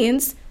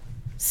jeans,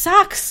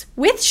 socks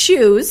with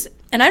shoes,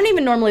 and I don't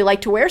even normally like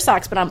to wear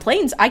socks, but on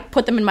planes, I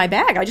put them in my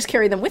bag. I just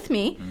carry them with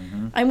me.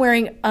 Mm-hmm. I'm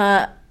wearing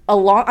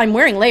I'm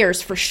wearing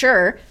layers for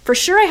sure. For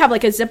sure, I have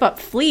like a zip-up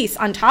fleece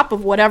on top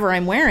of whatever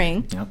I'm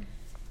wearing. Yep.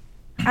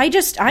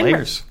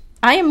 Layers.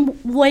 I am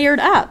layered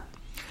up.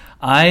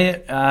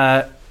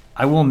 I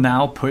will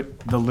now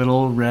put the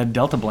little red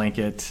Delta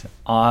blanket,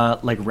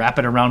 wrap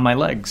it around my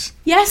legs.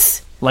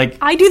 Yes. Like,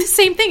 I do the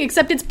same thing,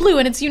 except it's blue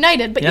and it's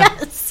United. But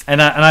yes.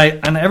 And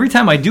every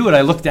time I do it,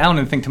 I look down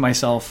and think to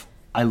myself,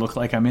 I look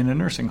like I'm in a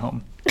nursing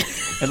home.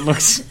 It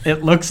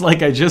looks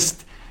like I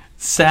just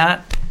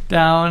sat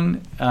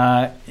down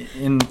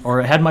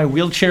or had my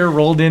wheelchair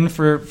rolled in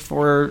for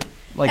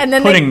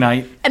pudding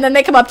night. And then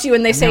they come up to you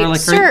and they say, like,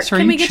 "Sir,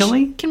 can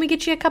we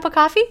get you a cup of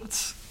coffee?"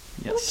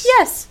 Yes.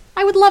 Yes,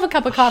 I would love a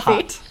cup of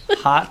coffee.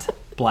 Hot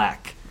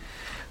black.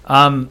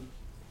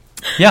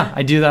 Yeah,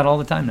 I do that all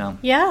the time now.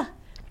 Yeah.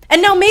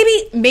 And now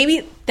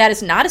maybe that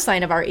is not a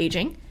sign of our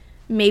aging.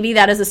 Maybe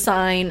that is a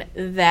sign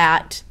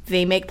that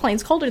they make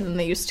planes colder than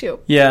they used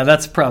to. Yeah,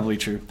 that's probably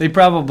true. They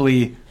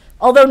probably...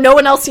 Although no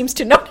one else seems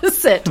to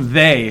notice it.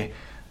 The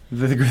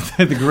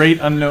great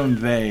unknown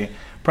they,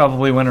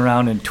 probably went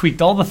around and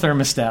tweaked all the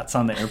thermostats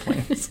on the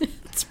airplanes.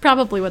 It's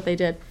probably what they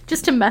did,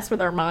 just to mess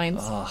with our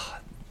minds.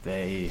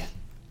 They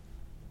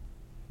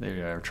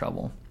are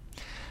trouble.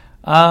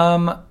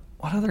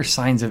 What other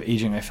signs of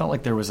aging? I felt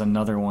like there was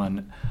another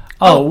one.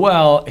 Oh,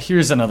 well,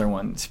 here's another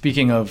one.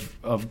 Speaking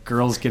of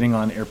girls getting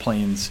on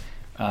airplanes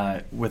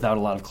without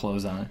a lot of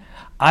clothes on.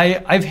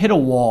 I've hit a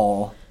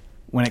wall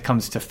when it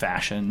comes to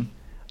fashion.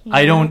 Yeah.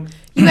 I don't.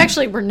 You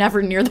actually were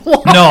never near the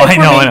wall. No, I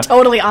know.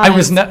 Totally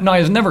honest. I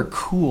was never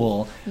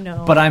cool.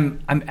 No. But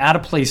I'm at a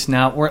place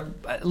now where,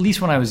 at least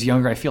when I was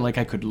younger, I feel like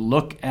I could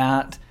look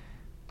at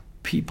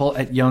people,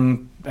 at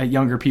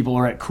younger people,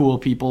 or at cool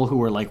people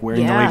who are like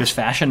wearing the latest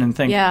fashion and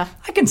think, I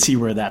can see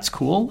where that's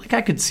cool. Like,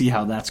 I could see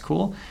how that's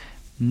cool.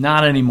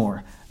 Not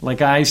anymore.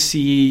 Like, I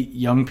see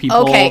young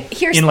people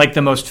in like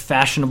the most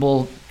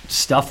fashionable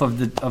stuff of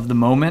the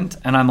moment,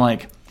 and I'm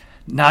like,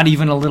 not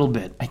even a little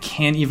bit. I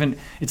can't even.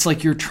 It's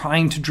like you're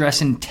trying to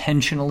dress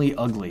intentionally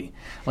ugly.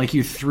 Like,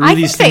 you threw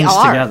these things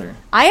together.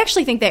 I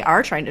actually think they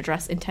are trying to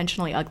dress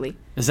intentionally ugly.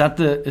 Is that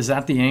the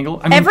angle?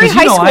 I mean, every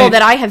high school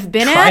that I have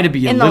been at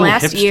in the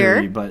last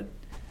year, but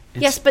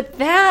yes, but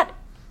that.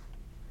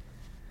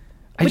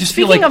 I just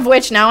feel speaking of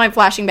which, now I'm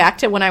flashing back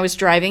to when I was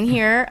driving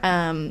here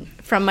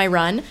from my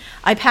run.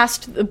 I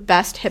passed the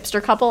best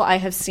hipster couple I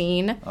have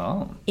seen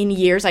in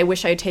years. I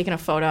wish I had taken a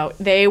photo.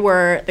 They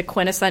were the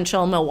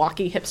quintessential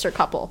Milwaukee hipster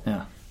couple.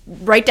 Yeah.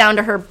 Right down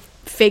to her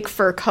fake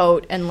fur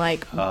coat and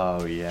like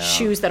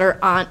shoes that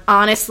are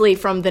honestly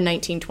from the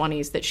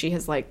 1920s that she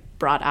has like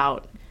brought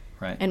out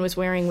and was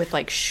wearing with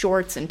like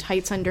shorts and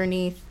tights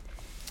underneath.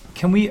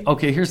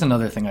 Here's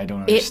another thing I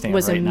don't understand. It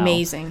was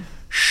amazing. Now.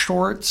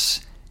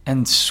 Shorts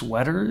and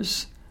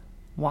sweaters?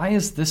 Why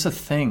is this a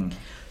thing?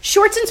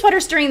 Shorts and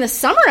sweaters during the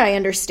summer, I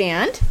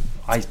understand.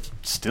 I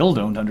still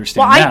don't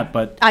understand that,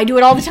 but I do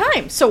it all the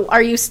time. So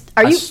are you?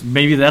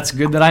 Maybe that's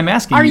good that I'm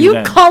asking you. Are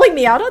you calling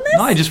me out on this?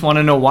 No, I just want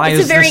to know why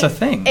this a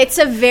thing. It's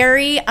a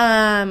very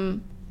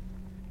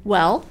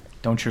well.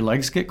 Don't your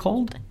legs get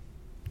cold?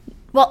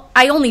 Well,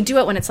 I only do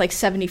it when it's like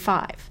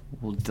 75.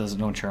 Well,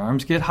 don't your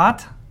arms get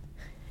hot?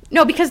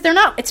 No, because they're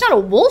not. It's not a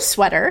wool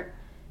sweater.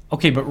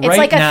 Okay, but it's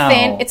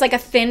like a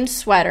thin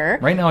sweater.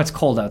 Right now it's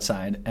cold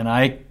outside, and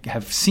I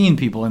have seen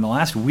people in the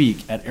last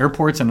week at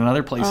airports and in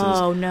other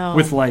places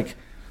with like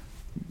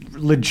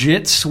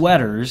legit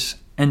sweaters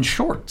and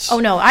shorts. Oh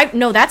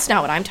no, that's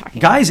not what I'm talking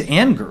about. Guys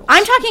and girls.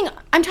 I'm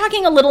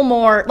talking a little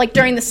more like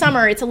during the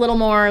summer. It's a little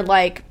more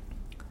like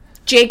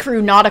J.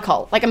 Crew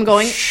nautical. Like I'm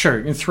going. Sure,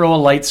 you can throw a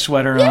light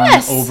sweater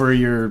on over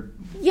your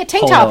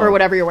tank top or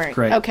whatever you're wearing.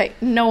 Great. Okay,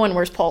 no one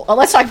wears polo.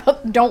 Let's talk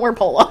about don't wear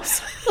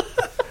polos.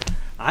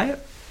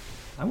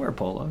 I wear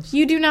polos.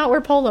 You do not wear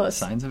polos.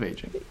 Signs of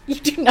aging. You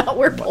do not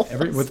wear polos.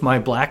 With my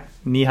black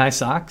knee-high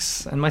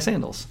socks and my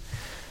sandals.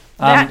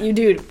 That you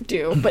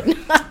do, but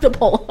not the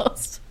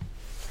polos.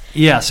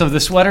 Yeah, so the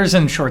sweaters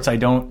and shorts I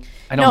don't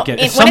get.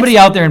 If somebody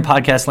out there in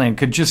podcast land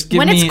could just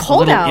give me a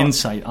little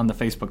insight on the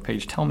Facebook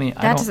page, tell me.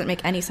 That doesn't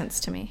make any sense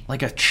to me.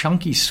 Like a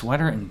chunky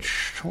sweater and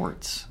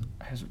shorts.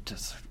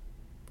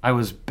 I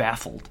was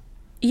baffled.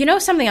 You know,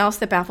 something else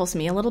that baffles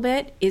me a little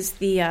bit is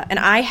the and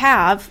I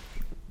have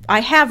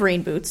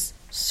rain boots.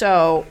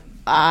 So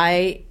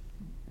I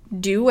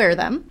do wear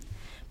them.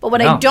 But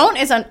what I don't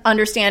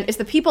understand is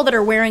the people that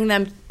are wearing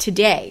them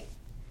today.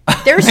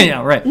 There's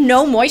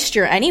no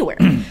moisture anywhere.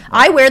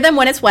 I wear them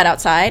when it's wet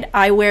outside.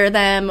 I wear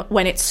them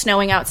when it's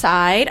snowing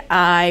outside.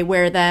 I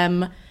wear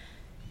them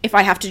if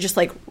I have to just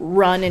like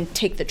run and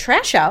take the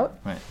trash out.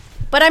 Right.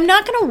 But I'm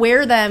not going to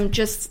wear them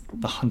just...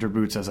 The hunter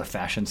boots as a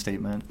fashion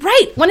statement.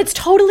 Right. When it's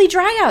totally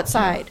dry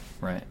outside.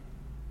 Yeah, right.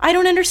 I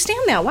don't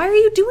understand that. Why are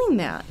you doing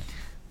that?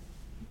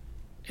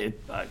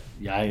 I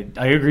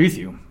agree with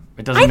you.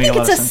 It doesn't make a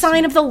lot of sense. I think it's a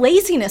sign of the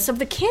laziness of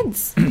the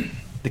kids.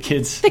 The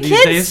kids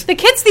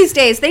these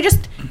days.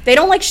 They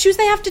don't like shoes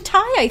they have to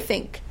tie, I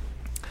think.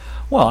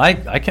 Well,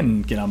 I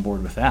can get on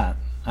board with that.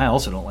 I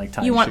also don't like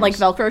tying shoes. You want like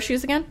Velcro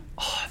shoes again?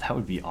 Oh, that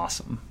would be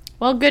awesome.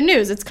 Well, good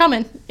news. It's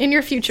coming in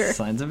your future.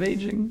 Signs of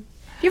aging.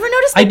 You ever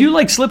noticed I do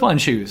like slip-on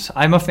shoes.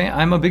 I'm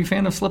a big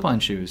fan of slip-on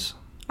shoes.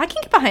 I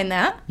can get behind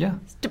that. Yeah.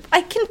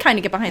 I can kind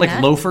of get behind that.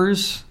 Like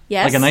loafers?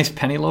 Yes. Like a nice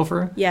penny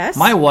loafer? Yes.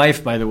 My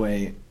wife, by the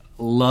way,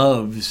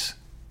 loves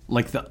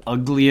like the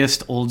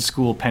ugliest old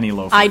school penny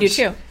loafers. I do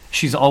too.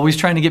 She's always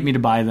trying to get me to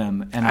buy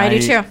them. And I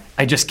do too.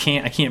 I just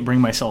can't. I can't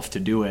bring myself to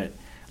do it.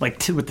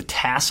 Like with the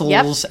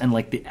tassels and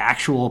like the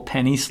actual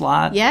penny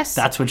slot. Yes.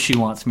 That's what she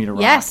wants me to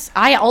rock. Yes.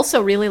 I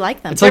also really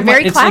like them. They're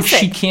very classic. It's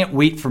like she can't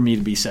wait for me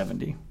to be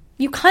 70.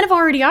 You kind of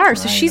already are.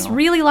 So she's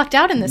really lucked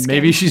out in this game.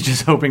 Maybe she's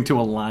just hoping to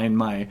align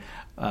my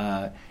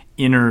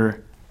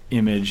inner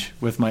image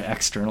with my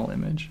external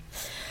image.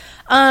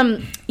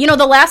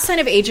 The last sign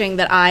of aging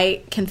that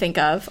I can think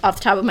of off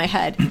the top of my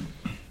head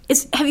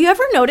is, have you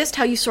ever noticed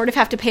how you sort of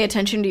have to pay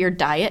attention to your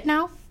diet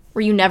now,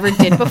 where you never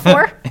did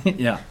before?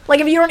 Yeah.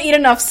 Like if you don't eat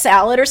enough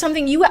salad or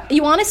something, you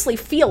honestly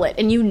feel it,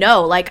 and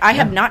like I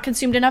have not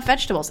consumed enough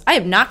vegetables. I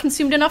have not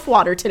consumed enough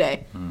water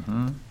today.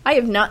 Mm-hmm. I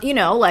have not,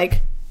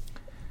 like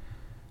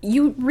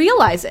you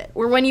realize it.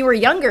 Where when you were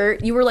younger,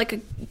 you were like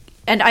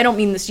and I don't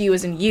mean this you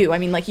as in you. I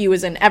mean like you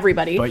as in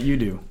everybody. But you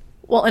do.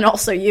 well, and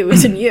also you,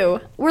 isn't you,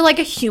 we're like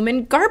a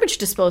human garbage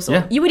disposal.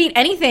 Yeah. You would eat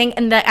anything,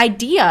 and the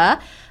idea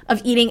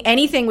of eating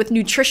anything with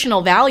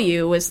nutritional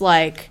value was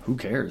like, Who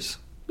cares?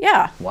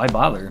 yeah. Why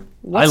bother?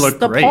 What's I look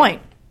the great.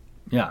 point?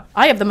 Yeah.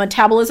 I have the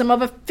metabolism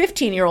of a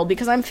 15-year-old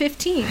because I'm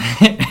 15.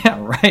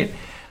 Yeah, right.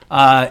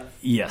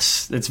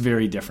 Yes, it's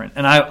very different.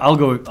 And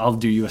I'll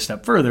do you a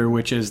step further,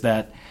 which is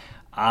that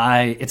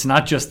it's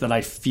not just that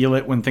I feel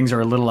it when things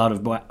are a little out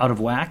of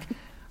whack.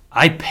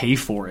 I pay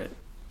for it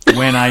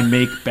when I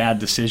make bad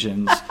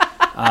decisions.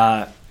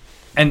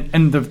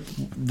 And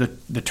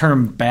the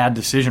term bad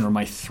decision, or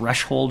my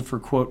threshold for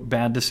quote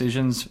bad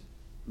decisions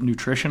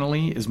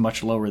nutritionally, is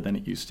much lower than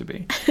it used to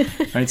be.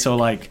 Right? So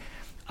like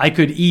I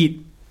could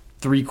eat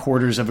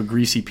 3/4 of a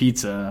greasy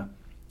pizza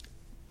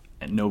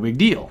and no big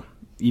deal.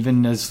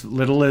 Even as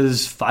little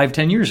as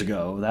 5-10 years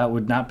ago, that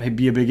would not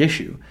be a big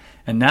issue.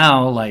 And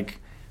now, like,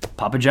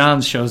 Papa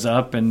John's shows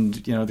up and,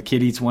 the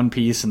kid eats one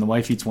piece and the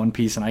wife eats one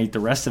piece and I eat the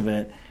rest of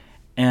it.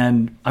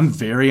 And I'm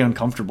very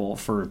uncomfortable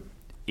for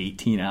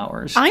 18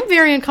 hours. I'm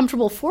very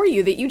uncomfortable for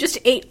you that you just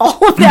ate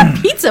all of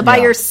that pizza by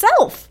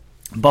yourself.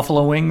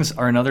 Buffalo wings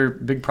are another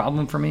big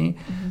problem for me.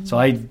 Mm-hmm. So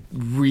I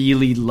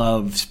really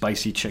love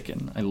spicy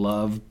chicken. I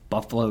love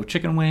buffalo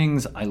chicken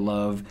wings. I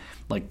love,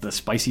 like, the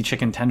spicy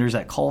chicken tenders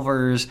at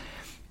Culver's.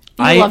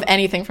 I love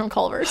anything from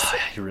Culver's.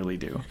 I really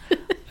do.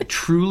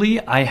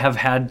 Truly, I have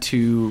had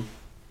to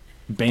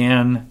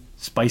ban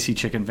spicy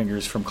chicken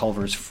fingers from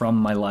Culver's from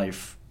my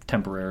life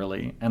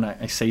temporarily. And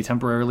I say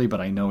temporarily,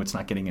 but I know it's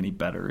not getting any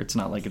better. It's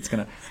not like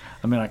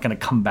I'm not going to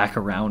come back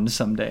around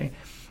someday.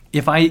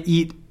 If I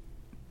eat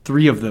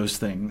 3 of those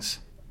things,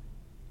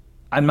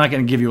 I'm not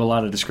going to give you a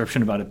lot of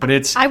description about it, but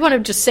I want to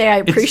just say I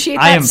appreciate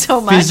that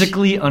so much. I am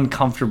physically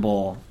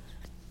uncomfortable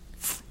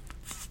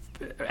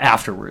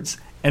afterwards.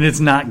 And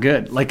it's not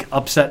good. Like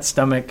upset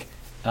stomach,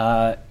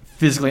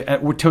 physically,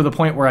 to the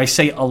point where I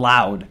say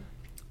aloud,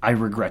 I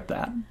regret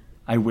that.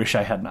 I wish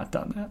I had not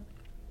done that.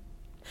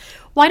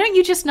 Why don't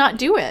you just not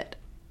do it?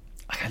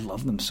 I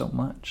love them so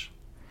much.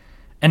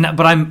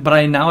 But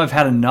I now have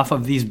had enough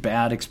of these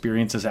bad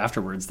experiences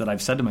afterwards that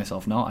I've said to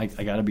myself, no, I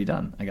got to be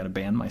done. I got to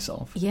ban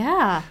myself.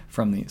 Yeah.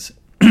 From these.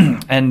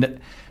 And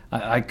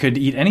I could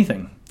eat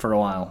anything for a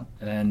while.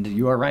 And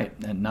you are right.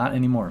 And not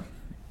anymore.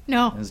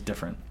 No. It's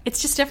different.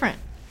 It's just different.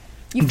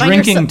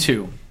 Drinking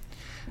too.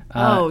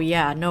 Oh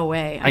yeah, no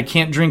way. I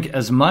can't drink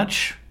as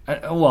much.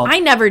 I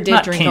never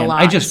did drink a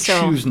lot. I just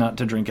choose not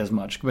to drink as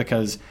much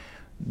because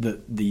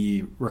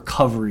the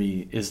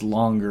recovery is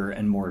longer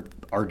and more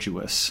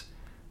arduous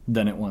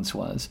than it once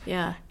was.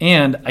 Yeah.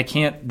 And I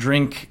can't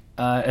drink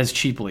as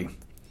cheaply.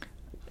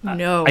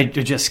 No. I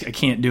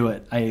can't do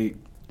it.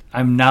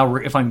 I'm now,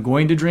 if I'm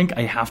going to drink,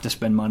 I have to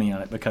spend money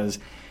on it, because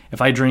if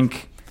I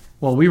drink.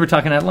 Well, we were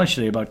talking at lunch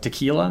today about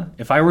tequila.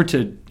 If I were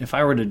to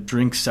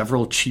drink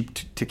several cheap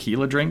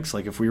tequila drinks,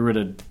 like if we were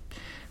to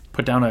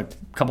put down a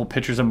couple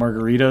pitchers of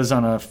margaritas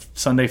on a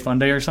Sunday fun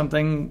day or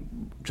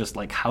something, just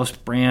like house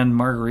brand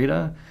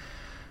margarita,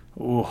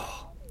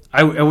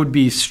 I would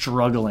be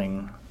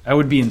struggling. I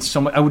would be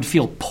I would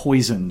feel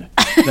poisoned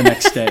the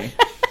next day.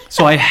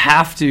 So I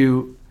have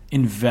to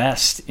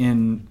invest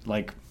in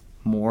like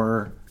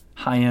more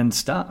high-end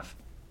stuff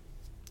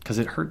because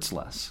it hurts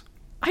less.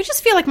 I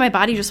just feel like my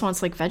body just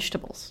wants like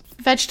vegetables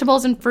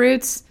and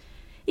fruits.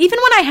 Even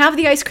when I have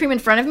the ice cream in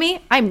front of me,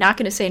 I'm not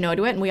going to say no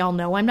to it. And we all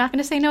know I'm not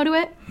going to say no to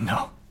it.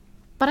 No.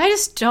 But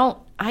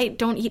I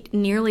don't eat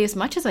nearly as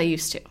much as I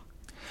used to.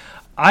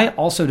 I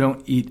also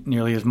don't eat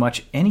nearly as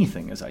much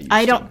anything as I used to.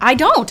 I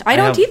don't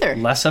either.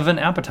 Less of an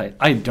appetite.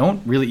 I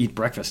don't really eat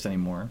breakfast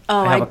anymore.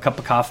 I have a cup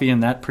of coffee,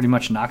 and that pretty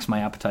much knocks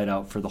my appetite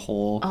out for the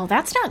whole morning. Oh,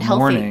 that's not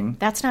healthy.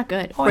 That's not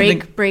good.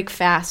 Break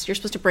fast. You're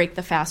supposed to break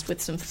the fast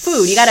with some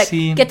food. You got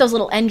to get those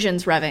little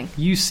engines revving.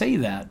 You say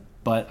that,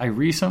 but I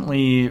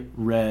recently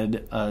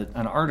read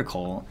an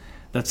article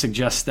that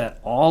suggests that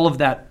all of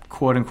that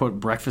quote-unquote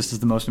breakfast is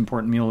the most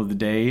important meal of the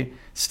day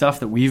stuff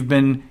that we've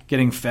been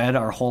getting fed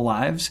our whole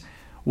lives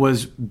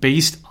was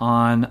based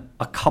on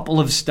a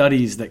couple of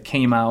studies that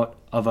came out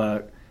of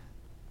a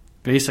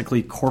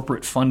basically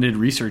corporate-funded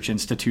research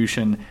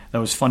institution that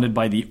was funded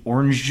by the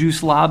orange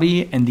juice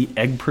lobby and the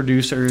egg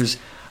producers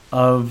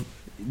of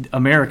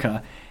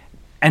America.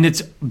 And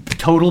it's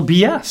total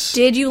BS.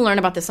 Did you learn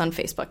about this on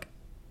Facebook?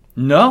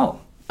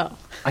 No. Oh.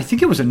 I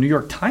think it was a New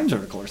York Times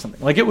article or something.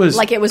 Like it was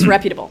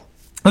reputable.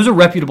 It was a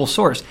reputable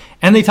source.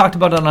 And they talked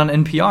about it on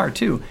NPR,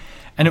 too.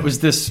 And it was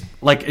this,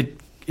 like,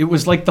 it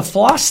was like the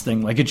floss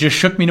thing. Like, it just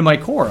shook me to my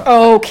core.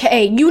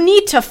 Okay, you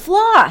need to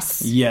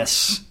floss.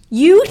 Yes.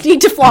 You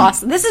need to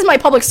floss. This is my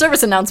public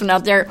service announcement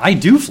out there. I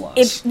do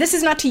floss. This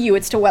is not to you.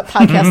 It's to Wet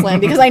Podcast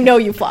Land, because I know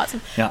you floss.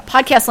 Yeah.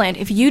 Podcast Land,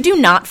 if you do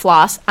not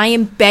floss, I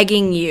am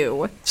begging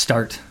you.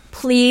 Start.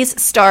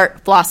 Please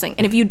start flossing.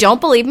 And if you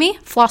don't believe me,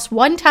 floss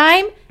one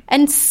time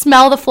and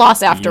smell the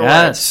floss afterwards.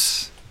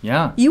 Yes.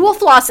 Yeah. You will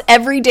floss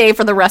every day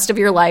for the rest of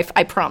your life,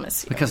 I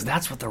promise you. Because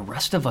that's what the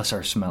rest of us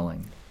are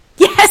smelling.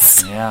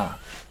 Yes. Yeah.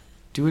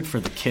 Do it for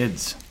the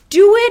kids.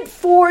 Do it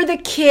for the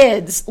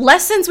kids.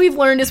 Lessons we've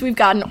learned as we've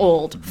gotten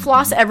old.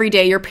 Floss every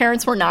day. Your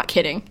parents were not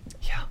kidding.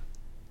 Yeah.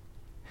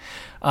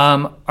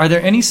 Are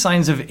there any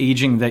signs of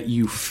aging that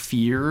you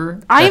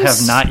fear I that am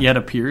have not yet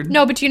appeared?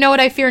 No, but do you know what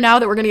I fear now?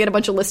 That we're going to get a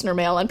bunch of listener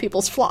mail on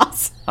people's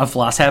floss. Of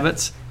floss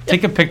habits?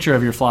 Take a picture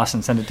of your floss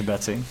and send it to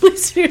Betsy.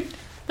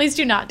 Please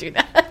do not do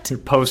that. Your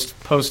post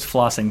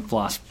flossing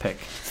floss pic.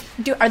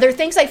 Are there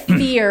things I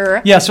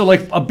fear? Yeah, so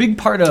like a big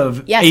part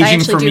of Yes, I aging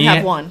actually for do me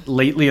have one.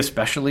 lately,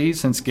 especially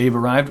since Gabe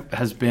arrived,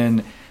 has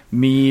been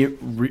me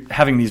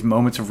having these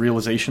moments of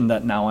realization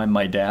that now I'm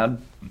my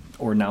dad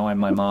or now I'm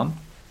my mom.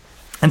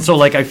 And so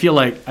like I feel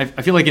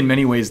like in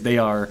many ways they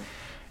are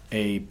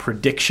a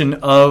prediction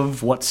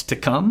of what's to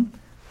come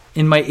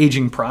in my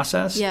aging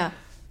process. Yeah.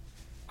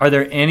 Are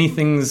there any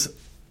things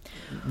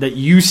that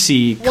you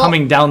see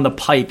coming down the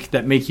pike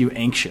that make you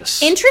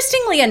anxious?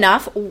 Interestingly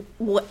enough,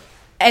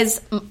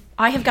 as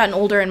I have gotten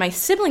older and my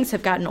siblings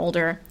have gotten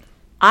older,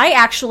 I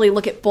actually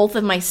look at both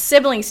of my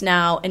siblings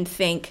now and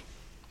think,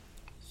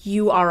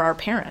 you are our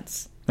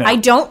parents. Yeah. I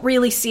don't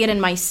really see it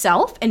in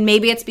myself, and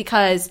maybe it's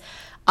because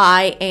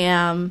I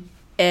am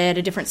at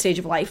a different stage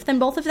of life than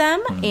both of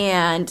them,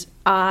 and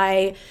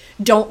I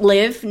don't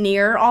live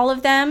near all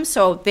of them,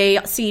 so they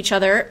see each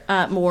other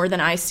more than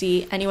I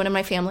see anyone in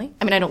my family.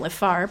 I mean, I don't live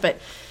far,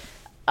 but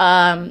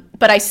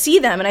I see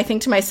them, and I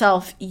think to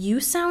myself, you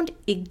sound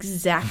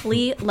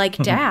exactly like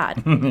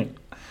Dad.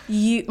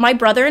 My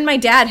brother and my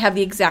dad have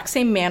the exact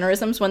same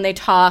mannerisms when they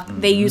talk.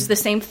 They use the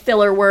same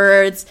filler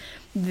words.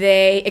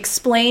 They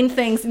explain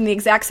things in the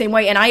exact same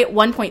way. And I, at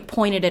one point,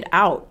 pointed it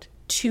out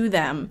to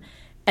them.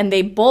 And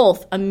they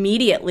both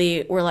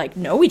immediately were like,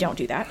 no, we don't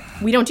do that.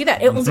 We don't do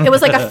that. It was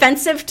like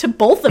offensive to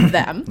both of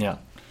them. Yeah.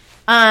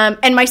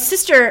 And my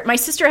sister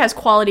has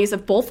qualities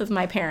of both of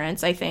my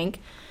parents, I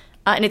think.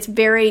 And it's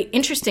very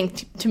interesting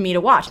to me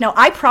to watch. Now,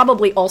 I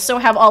probably also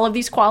have all of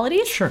these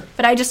qualities. Sure.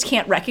 But I just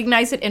can't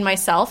recognize it in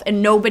myself.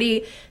 And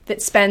nobody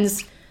that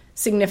spends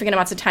significant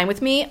amounts of time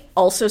with me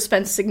also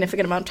spends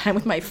significant amount of time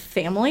with my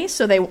family.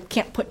 So they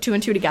can't put two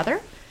and two together.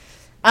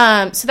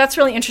 So that's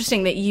really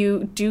interesting that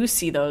you do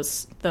see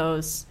those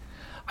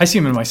I see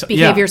them in myself.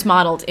 behaviors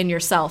modeled in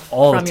yourself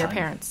All from the your time.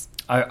 parents.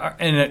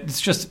 And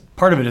it's just,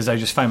 part of it is I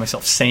just find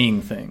myself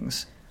saying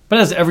things. But it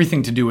has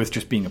everything to do with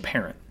just being a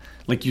parent.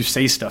 Like you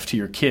say stuff to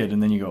your kid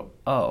and then you go,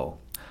 oh,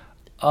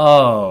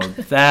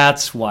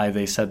 that's why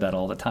they said that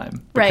all the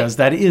time. Because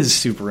that is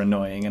super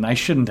annoying and I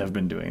shouldn't have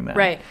been doing that.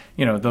 Right.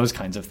 You know, those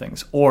kinds of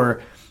things.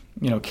 Or,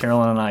 you know,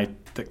 Carolyn and I,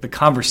 the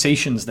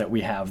conversations that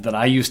we have that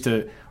I used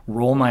to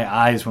roll my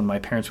eyes when my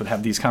parents would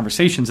have these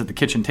conversations at the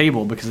kitchen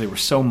table because they were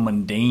so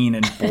mundane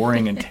and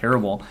boring and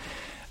terrible.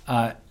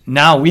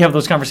 Now we have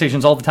those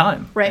conversations all the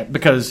time. Right.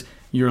 Because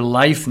your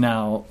life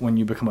now, when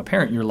you become a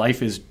parent, your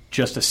life is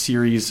just a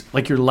series,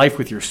 like your life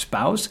with your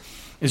spouse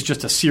is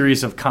just a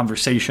series of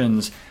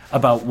conversations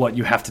about what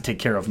you have to take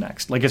care of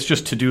next. Like it's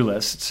just to-do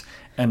lists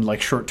and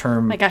like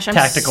short-term My gosh, I'm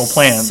tactical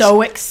plans.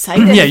 so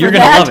excited. Yeah, you're for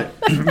going to that.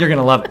 love it. You're going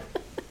to love it.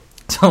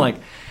 So like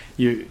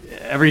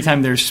every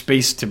time there's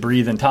space to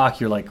breathe and talk,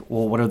 you're like,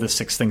 well, what are the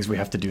 6 things we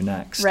have to do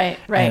next? Right.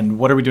 And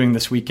what are we doing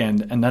this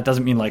weekend? And that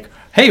doesn't mean like,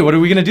 hey, what are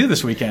we going to do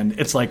this weekend?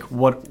 It's like,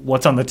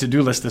 what's on the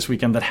to-do list this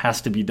weekend that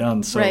has to be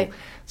done so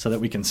that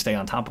we can stay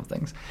on top of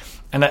things.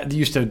 And that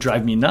used to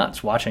drive me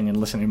nuts watching and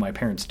listening to my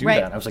parents do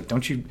that. I was like,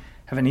 don't you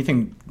have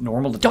anything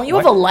normal to talk about? Don't you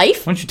have a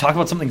life? Why don't you talk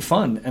about something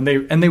fun? And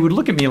they would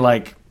look at me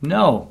like,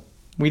 no,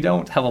 we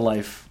don't have a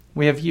life.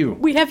 We have you.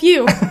 We have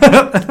you.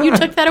 You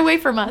took that away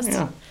from us.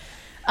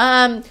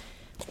 Yeah.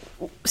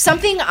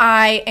 Something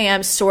I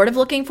am sort of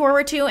looking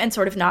forward to and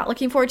sort of not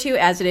looking forward to,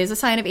 as it is a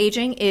sign of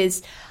aging,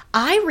 is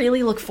I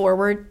really look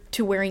forward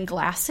to wearing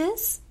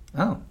glasses.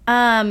 Oh.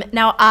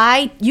 Now,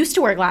 I used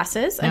to wear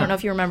glasses. I Yeah. don't know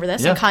if you remember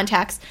this, Yeah. and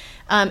contacts.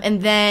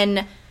 And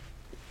then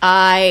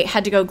I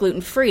had to go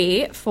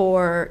gluten-free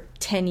for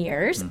 10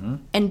 years. Mm-hmm.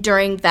 And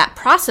during that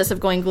process of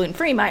going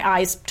gluten-free, my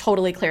eyes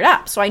totally cleared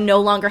up. So I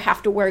no longer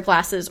have to wear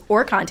glasses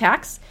or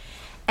contacts.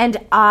 And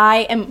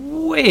I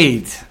am...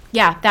 Wait.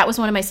 Yeah, that was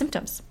one of my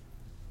symptoms.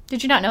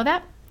 Did you not know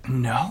that?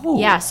 No.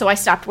 Yeah, so I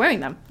stopped wearing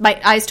them. My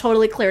eyes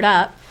totally cleared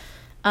up.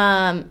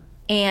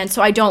 And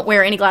so I don't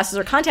wear any glasses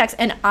or contacts.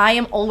 And I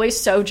am always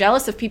so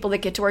jealous of people that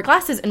get to wear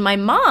glasses. And my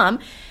mom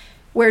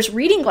wears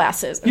reading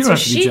glasses. And You don't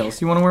so have to be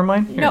jealous. You want to wear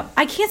mine? Here. No,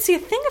 I can't see a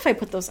thing if I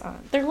put those on.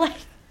 They're like...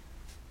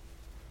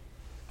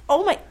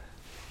 Oh my...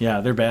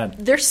 Yeah, they're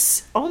bad.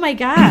 Oh my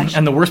gosh.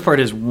 And the worst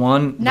part is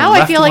Now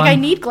I feel like I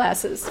need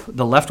glasses.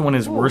 The left one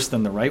is worse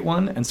than the right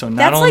one, and so not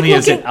That's like only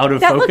is it looking- out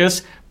of that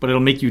focus, but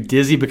it'll make you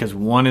dizzy because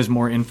one is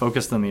more in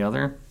focus than the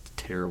other. It's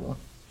terrible.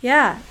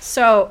 Yeah,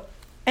 so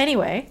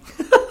anyway...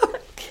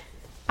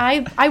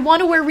 I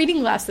want to wear reading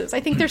glasses. I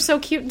think they're so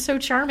cute and so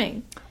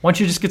charming. Why don't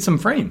you just get some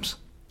frames?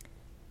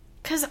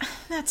 Because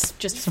that's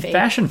just Some fake.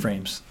 fashion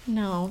frames.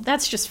 No,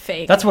 that's just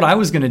fake. That's what I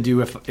was going to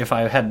do if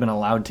I had been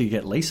allowed to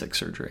get LASIK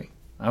surgery.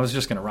 I was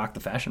just going to rock the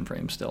fashion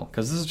frames still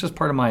because this is just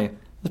part of my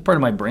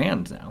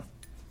brand now.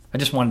 I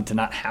just wanted to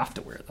not have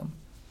to wear them,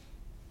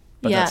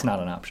 but that's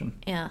not an option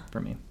for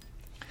me.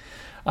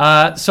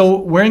 So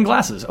wearing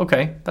glasses,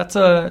 okay, that's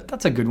a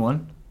good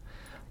one.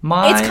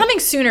 It's coming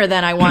sooner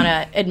than I want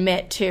to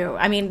admit, too.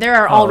 I mean, there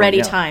are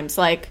already times,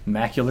 like...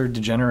 Macular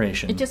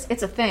degeneration.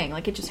 It's a thing.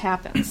 Like, it just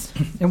happens.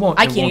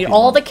 I can eat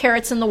all the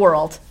carrots in the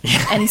world,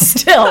 and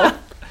still...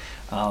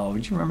 Oh,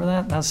 would you remember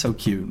that? That was so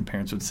cute. And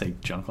parents would say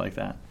junk like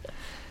that.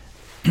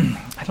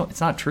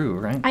 It's not true,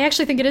 right? I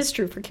actually think it is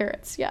true for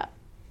carrots, yeah.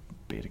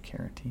 Beta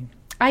carotene.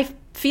 I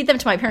feed them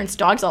to my parents'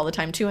 dogs all the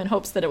time, too, in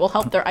hopes that it will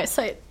help their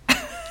eyesight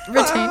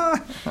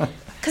retain.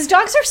 Because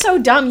dogs are so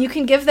dumb. You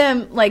can give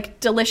them, like,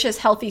 delicious,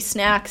 healthy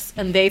snacks,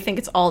 and they think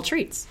it's all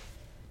treats.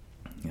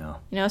 Yeah.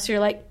 You know, so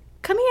you're like,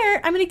 come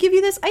here, I'm going to give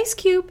you this ice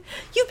cube.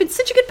 You've been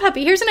such a good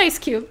puppy. Here's an ice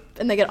cube.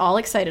 And they get all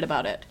excited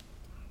about it.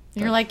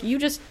 And you're like, you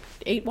just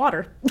ate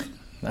water.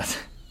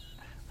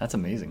 That's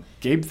amazing.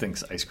 Gabe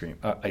thinks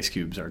ice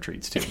cubes are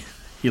treats, too.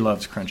 He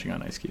loves crunching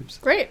on ice cubes.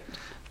 Great.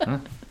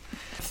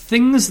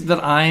 Things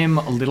that I'm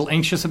a little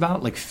anxious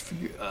about, like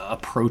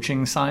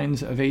approaching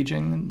signs of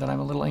aging that I'm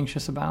a little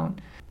anxious about.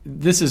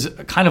 This is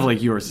kind of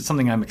like yours. It's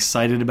something I'm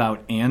excited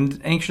about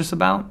and anxious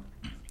about,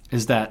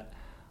 is that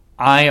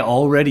I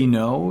already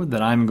know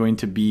that I'm going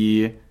to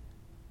be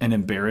an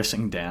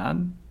embarrassing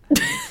dad.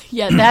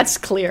 Yeah, that's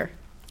clear.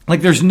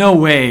 Like, there's no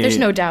way. There's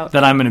no doubt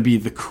that I'm going to be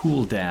the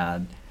cool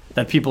dad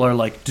that people are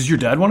like, does your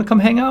dad want to come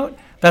hang out?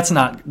 That's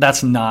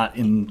not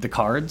in the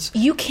cards.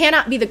 You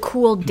cannot be the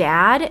cool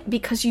dad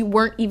because you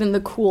weren't even the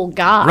cool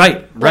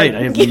guy. Right.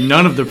 I have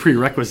none of the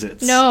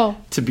prerequisites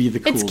to be the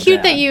cool dad. It's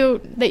cute that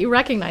you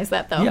recognize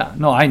that, though. Yeah,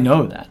 no, I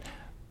know that.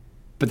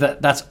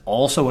 But that's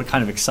also what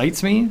kind of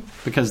excites me,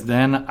 because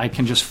then I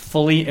can just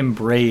fully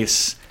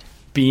embrace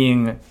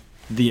being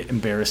the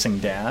embarrassing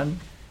dad.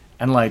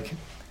 And, like,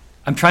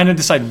 I'm trying to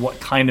decide what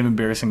kind of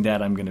embarrassing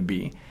dad I'm going to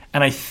be.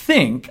 And I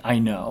think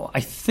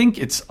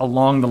it's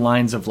along the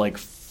lines of, like,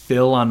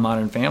 Phil on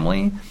Modern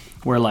Family,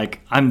 where, like,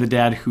 I'm the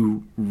dad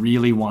who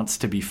really wants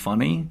to be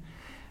funny,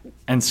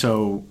 and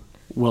so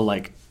will,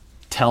 like,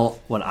 tell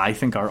what I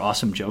think are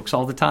awesome jokes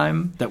all the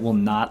time that will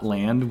not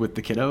land with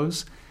the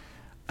kiddos.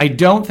 I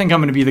don't think I'm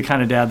going to be the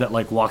kind of dad that,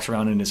 like, walks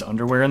around in his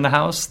underwear in the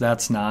house.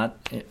 That's not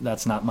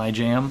my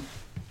jam.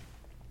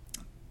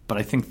 But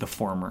I think the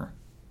former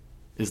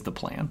is the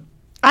plan.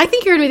 I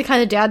think you're going to be the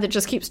kind of dad that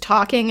just keeps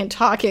talking and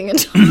talking and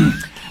talking.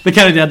 The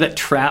kind of dad that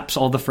traps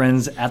all the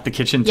friends at the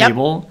kitchen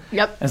table.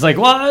 Yep. It's like,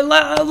 well,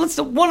 let's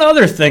do one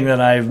other thing that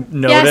I've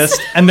noticed.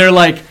 Yes. And they're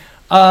like,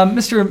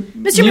 Mr.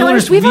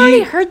 Millers, we've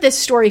already heard this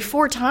story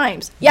 4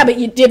 times. Yeah, but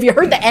have you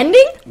heard the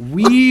ending?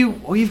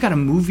 We've got a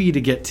movie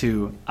to get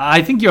to.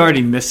 I think you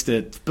already missed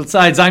it.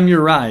 Besides, I'm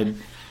your ride.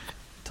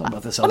 Tell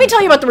about this. Let me tell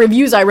you about the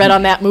reviews I read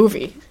on that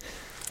movie.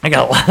 I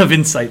got a lot of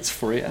insights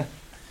for you.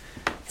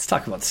 Let's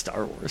talk about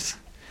Star Wars.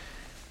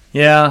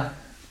 Yeah,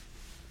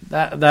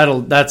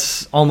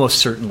 that's almost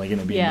certainly going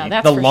to be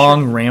me. The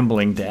long,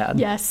 rambling dad.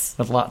 Yes.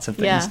 With lots of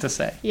things to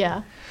say.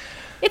 Yeah.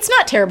 It's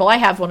not terrible. I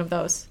have one of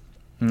those.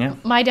 Yeah.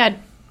 My dad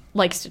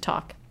likes to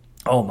talk.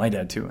 Oh, my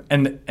dad too.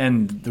 And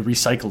the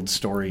recycled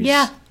stories.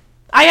 Yeah.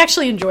 I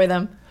actually enjoy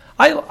them.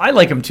 I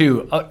like them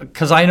too,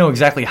 because I know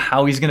exactly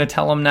how he's going to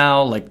tell them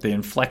now, like the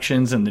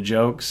inflections and the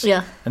jokes.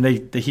 Yeah. And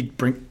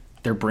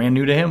they're brand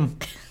new to him.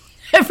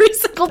 Every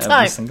single time.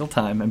 Every single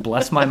time. And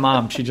bless my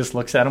mom. She just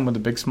looks at him with a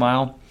big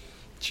smile.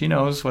 She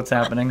knows what's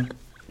happening.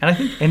 And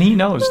he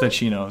knows that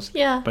she knows.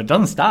 Yeah. But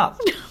doesn't stop.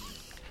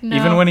 No.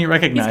 Even when he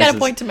recognizes. He's got a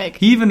point to make.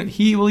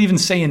 He will even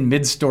say in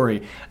mid-story,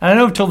 and I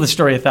know I've told this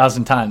story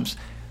 1,000 times,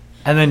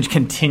 and then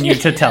continue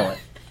to tell it.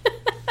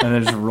 And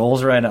it just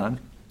rolls right on.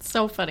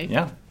 So funny.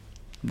 Yeah.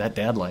 That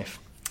dad life.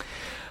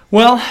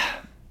 Well,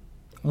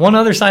 one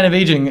other sign of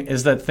aging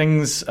is that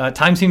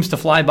time seems to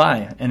fly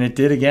by, and it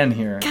did again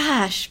here.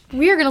 Gosh,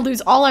 we are going to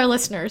lose all our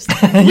listeners.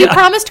 We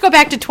promised to go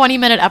back to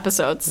 20-minute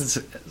episodes.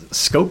 It's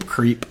scope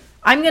creep.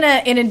 I'm going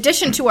to, in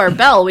addition to our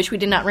bell, which we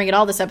did not ring at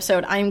all this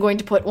episode, I'm going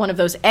to put one of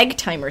those egg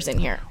timers in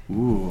here.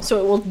 Ooh. So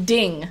it will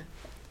ding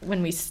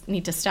when we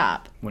need to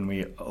stop. When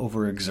we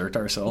overexert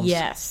ourselves.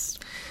 Yes.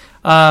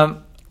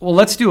 Well,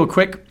 let's do a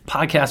quick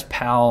Podcast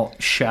Pal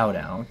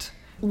shout-out.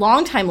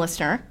 Long-time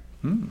listener,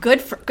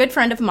 good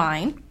friend of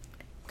mine.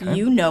 Okay.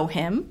 You know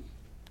him.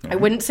 Right. I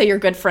wouldn't say you're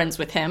good friends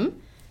with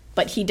him,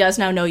 but he does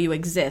now know you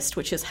exist,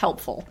 which is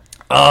helpful.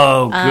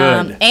 Oh,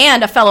 good.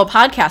 And a fellow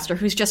podcaster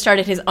who's just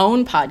started his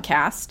own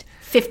podcast,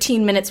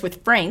 15 Minutes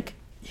with Frank.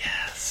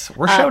 Yes.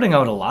 We're shouting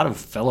out a lot of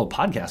fellow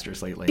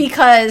podcasters lately.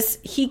 Because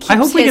he keeps I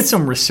hope we get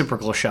some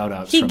reciprocal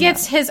shout-outs He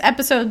gets his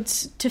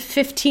episodes to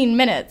 15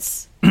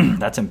 minutes.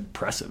 That's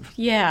impressive.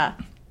 Yeah.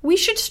 We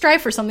should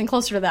strive for something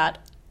closer to that.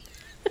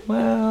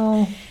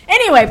 Well.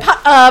 Anyway,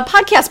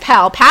 Podcast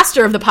Pal,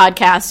 pastor of the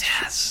podcast.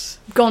 Yes.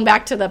 Going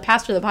back to the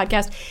pastor of the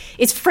podcast,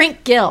 is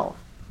Frank Gill.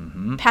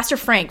 Mm-hmm. Pastor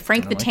Frank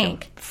the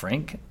Tank.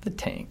 Frank the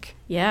Tank.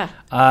 Yeah.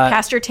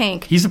 Pastor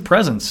Tank. He's a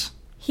presence.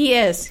 He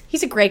is.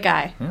 He's a great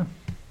guy. Yeah.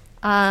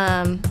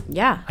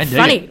 Yeah. I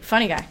dig it.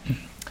 Funny guy. I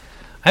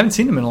haven't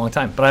seen him in a long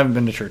time, but I haven't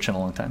been to church in a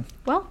long time.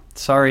 Well.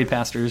 Sorry,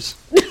 pastors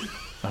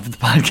of the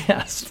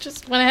podcast.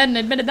 Just went ahead and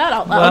admitted that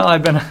out loud. Well,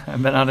 I've been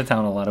out of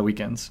town a lot of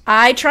weekends.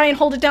 I try and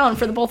hold it down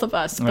for the both of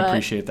us. I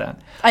appreciate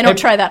that. I don't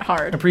try that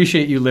hard. I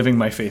appreciate you living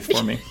my faith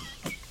for me.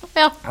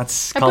 Well,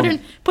 That's I called,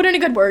 put in a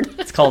good word.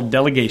 it's called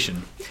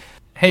delegation.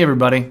 Hey,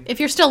 everybody. If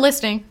you're still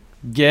listening.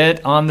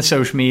 Get on the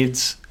social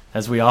medias,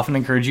 as we often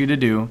encourage you to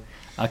do.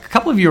 A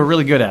couple of you are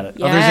really good at it.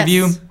 Yes. Others of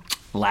you,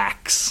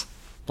 lax.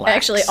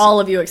 Actually, all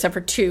of you except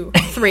for 2,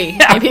 3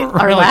 maybe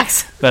are Really.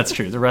 lax. That's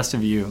true. The rest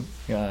of you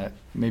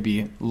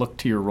maybe look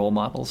to your role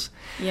models.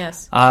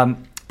 Yes.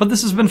 But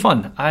this has been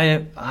fun.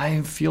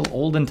 I feel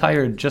old and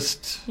tired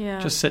just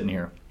sitting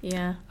here.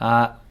 Yeah.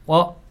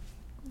 Well,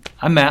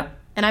 I'm Matt.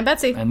 And I'm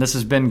Betsy. And this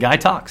has been Guy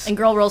Talks. And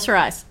Girl rolls her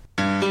eyes.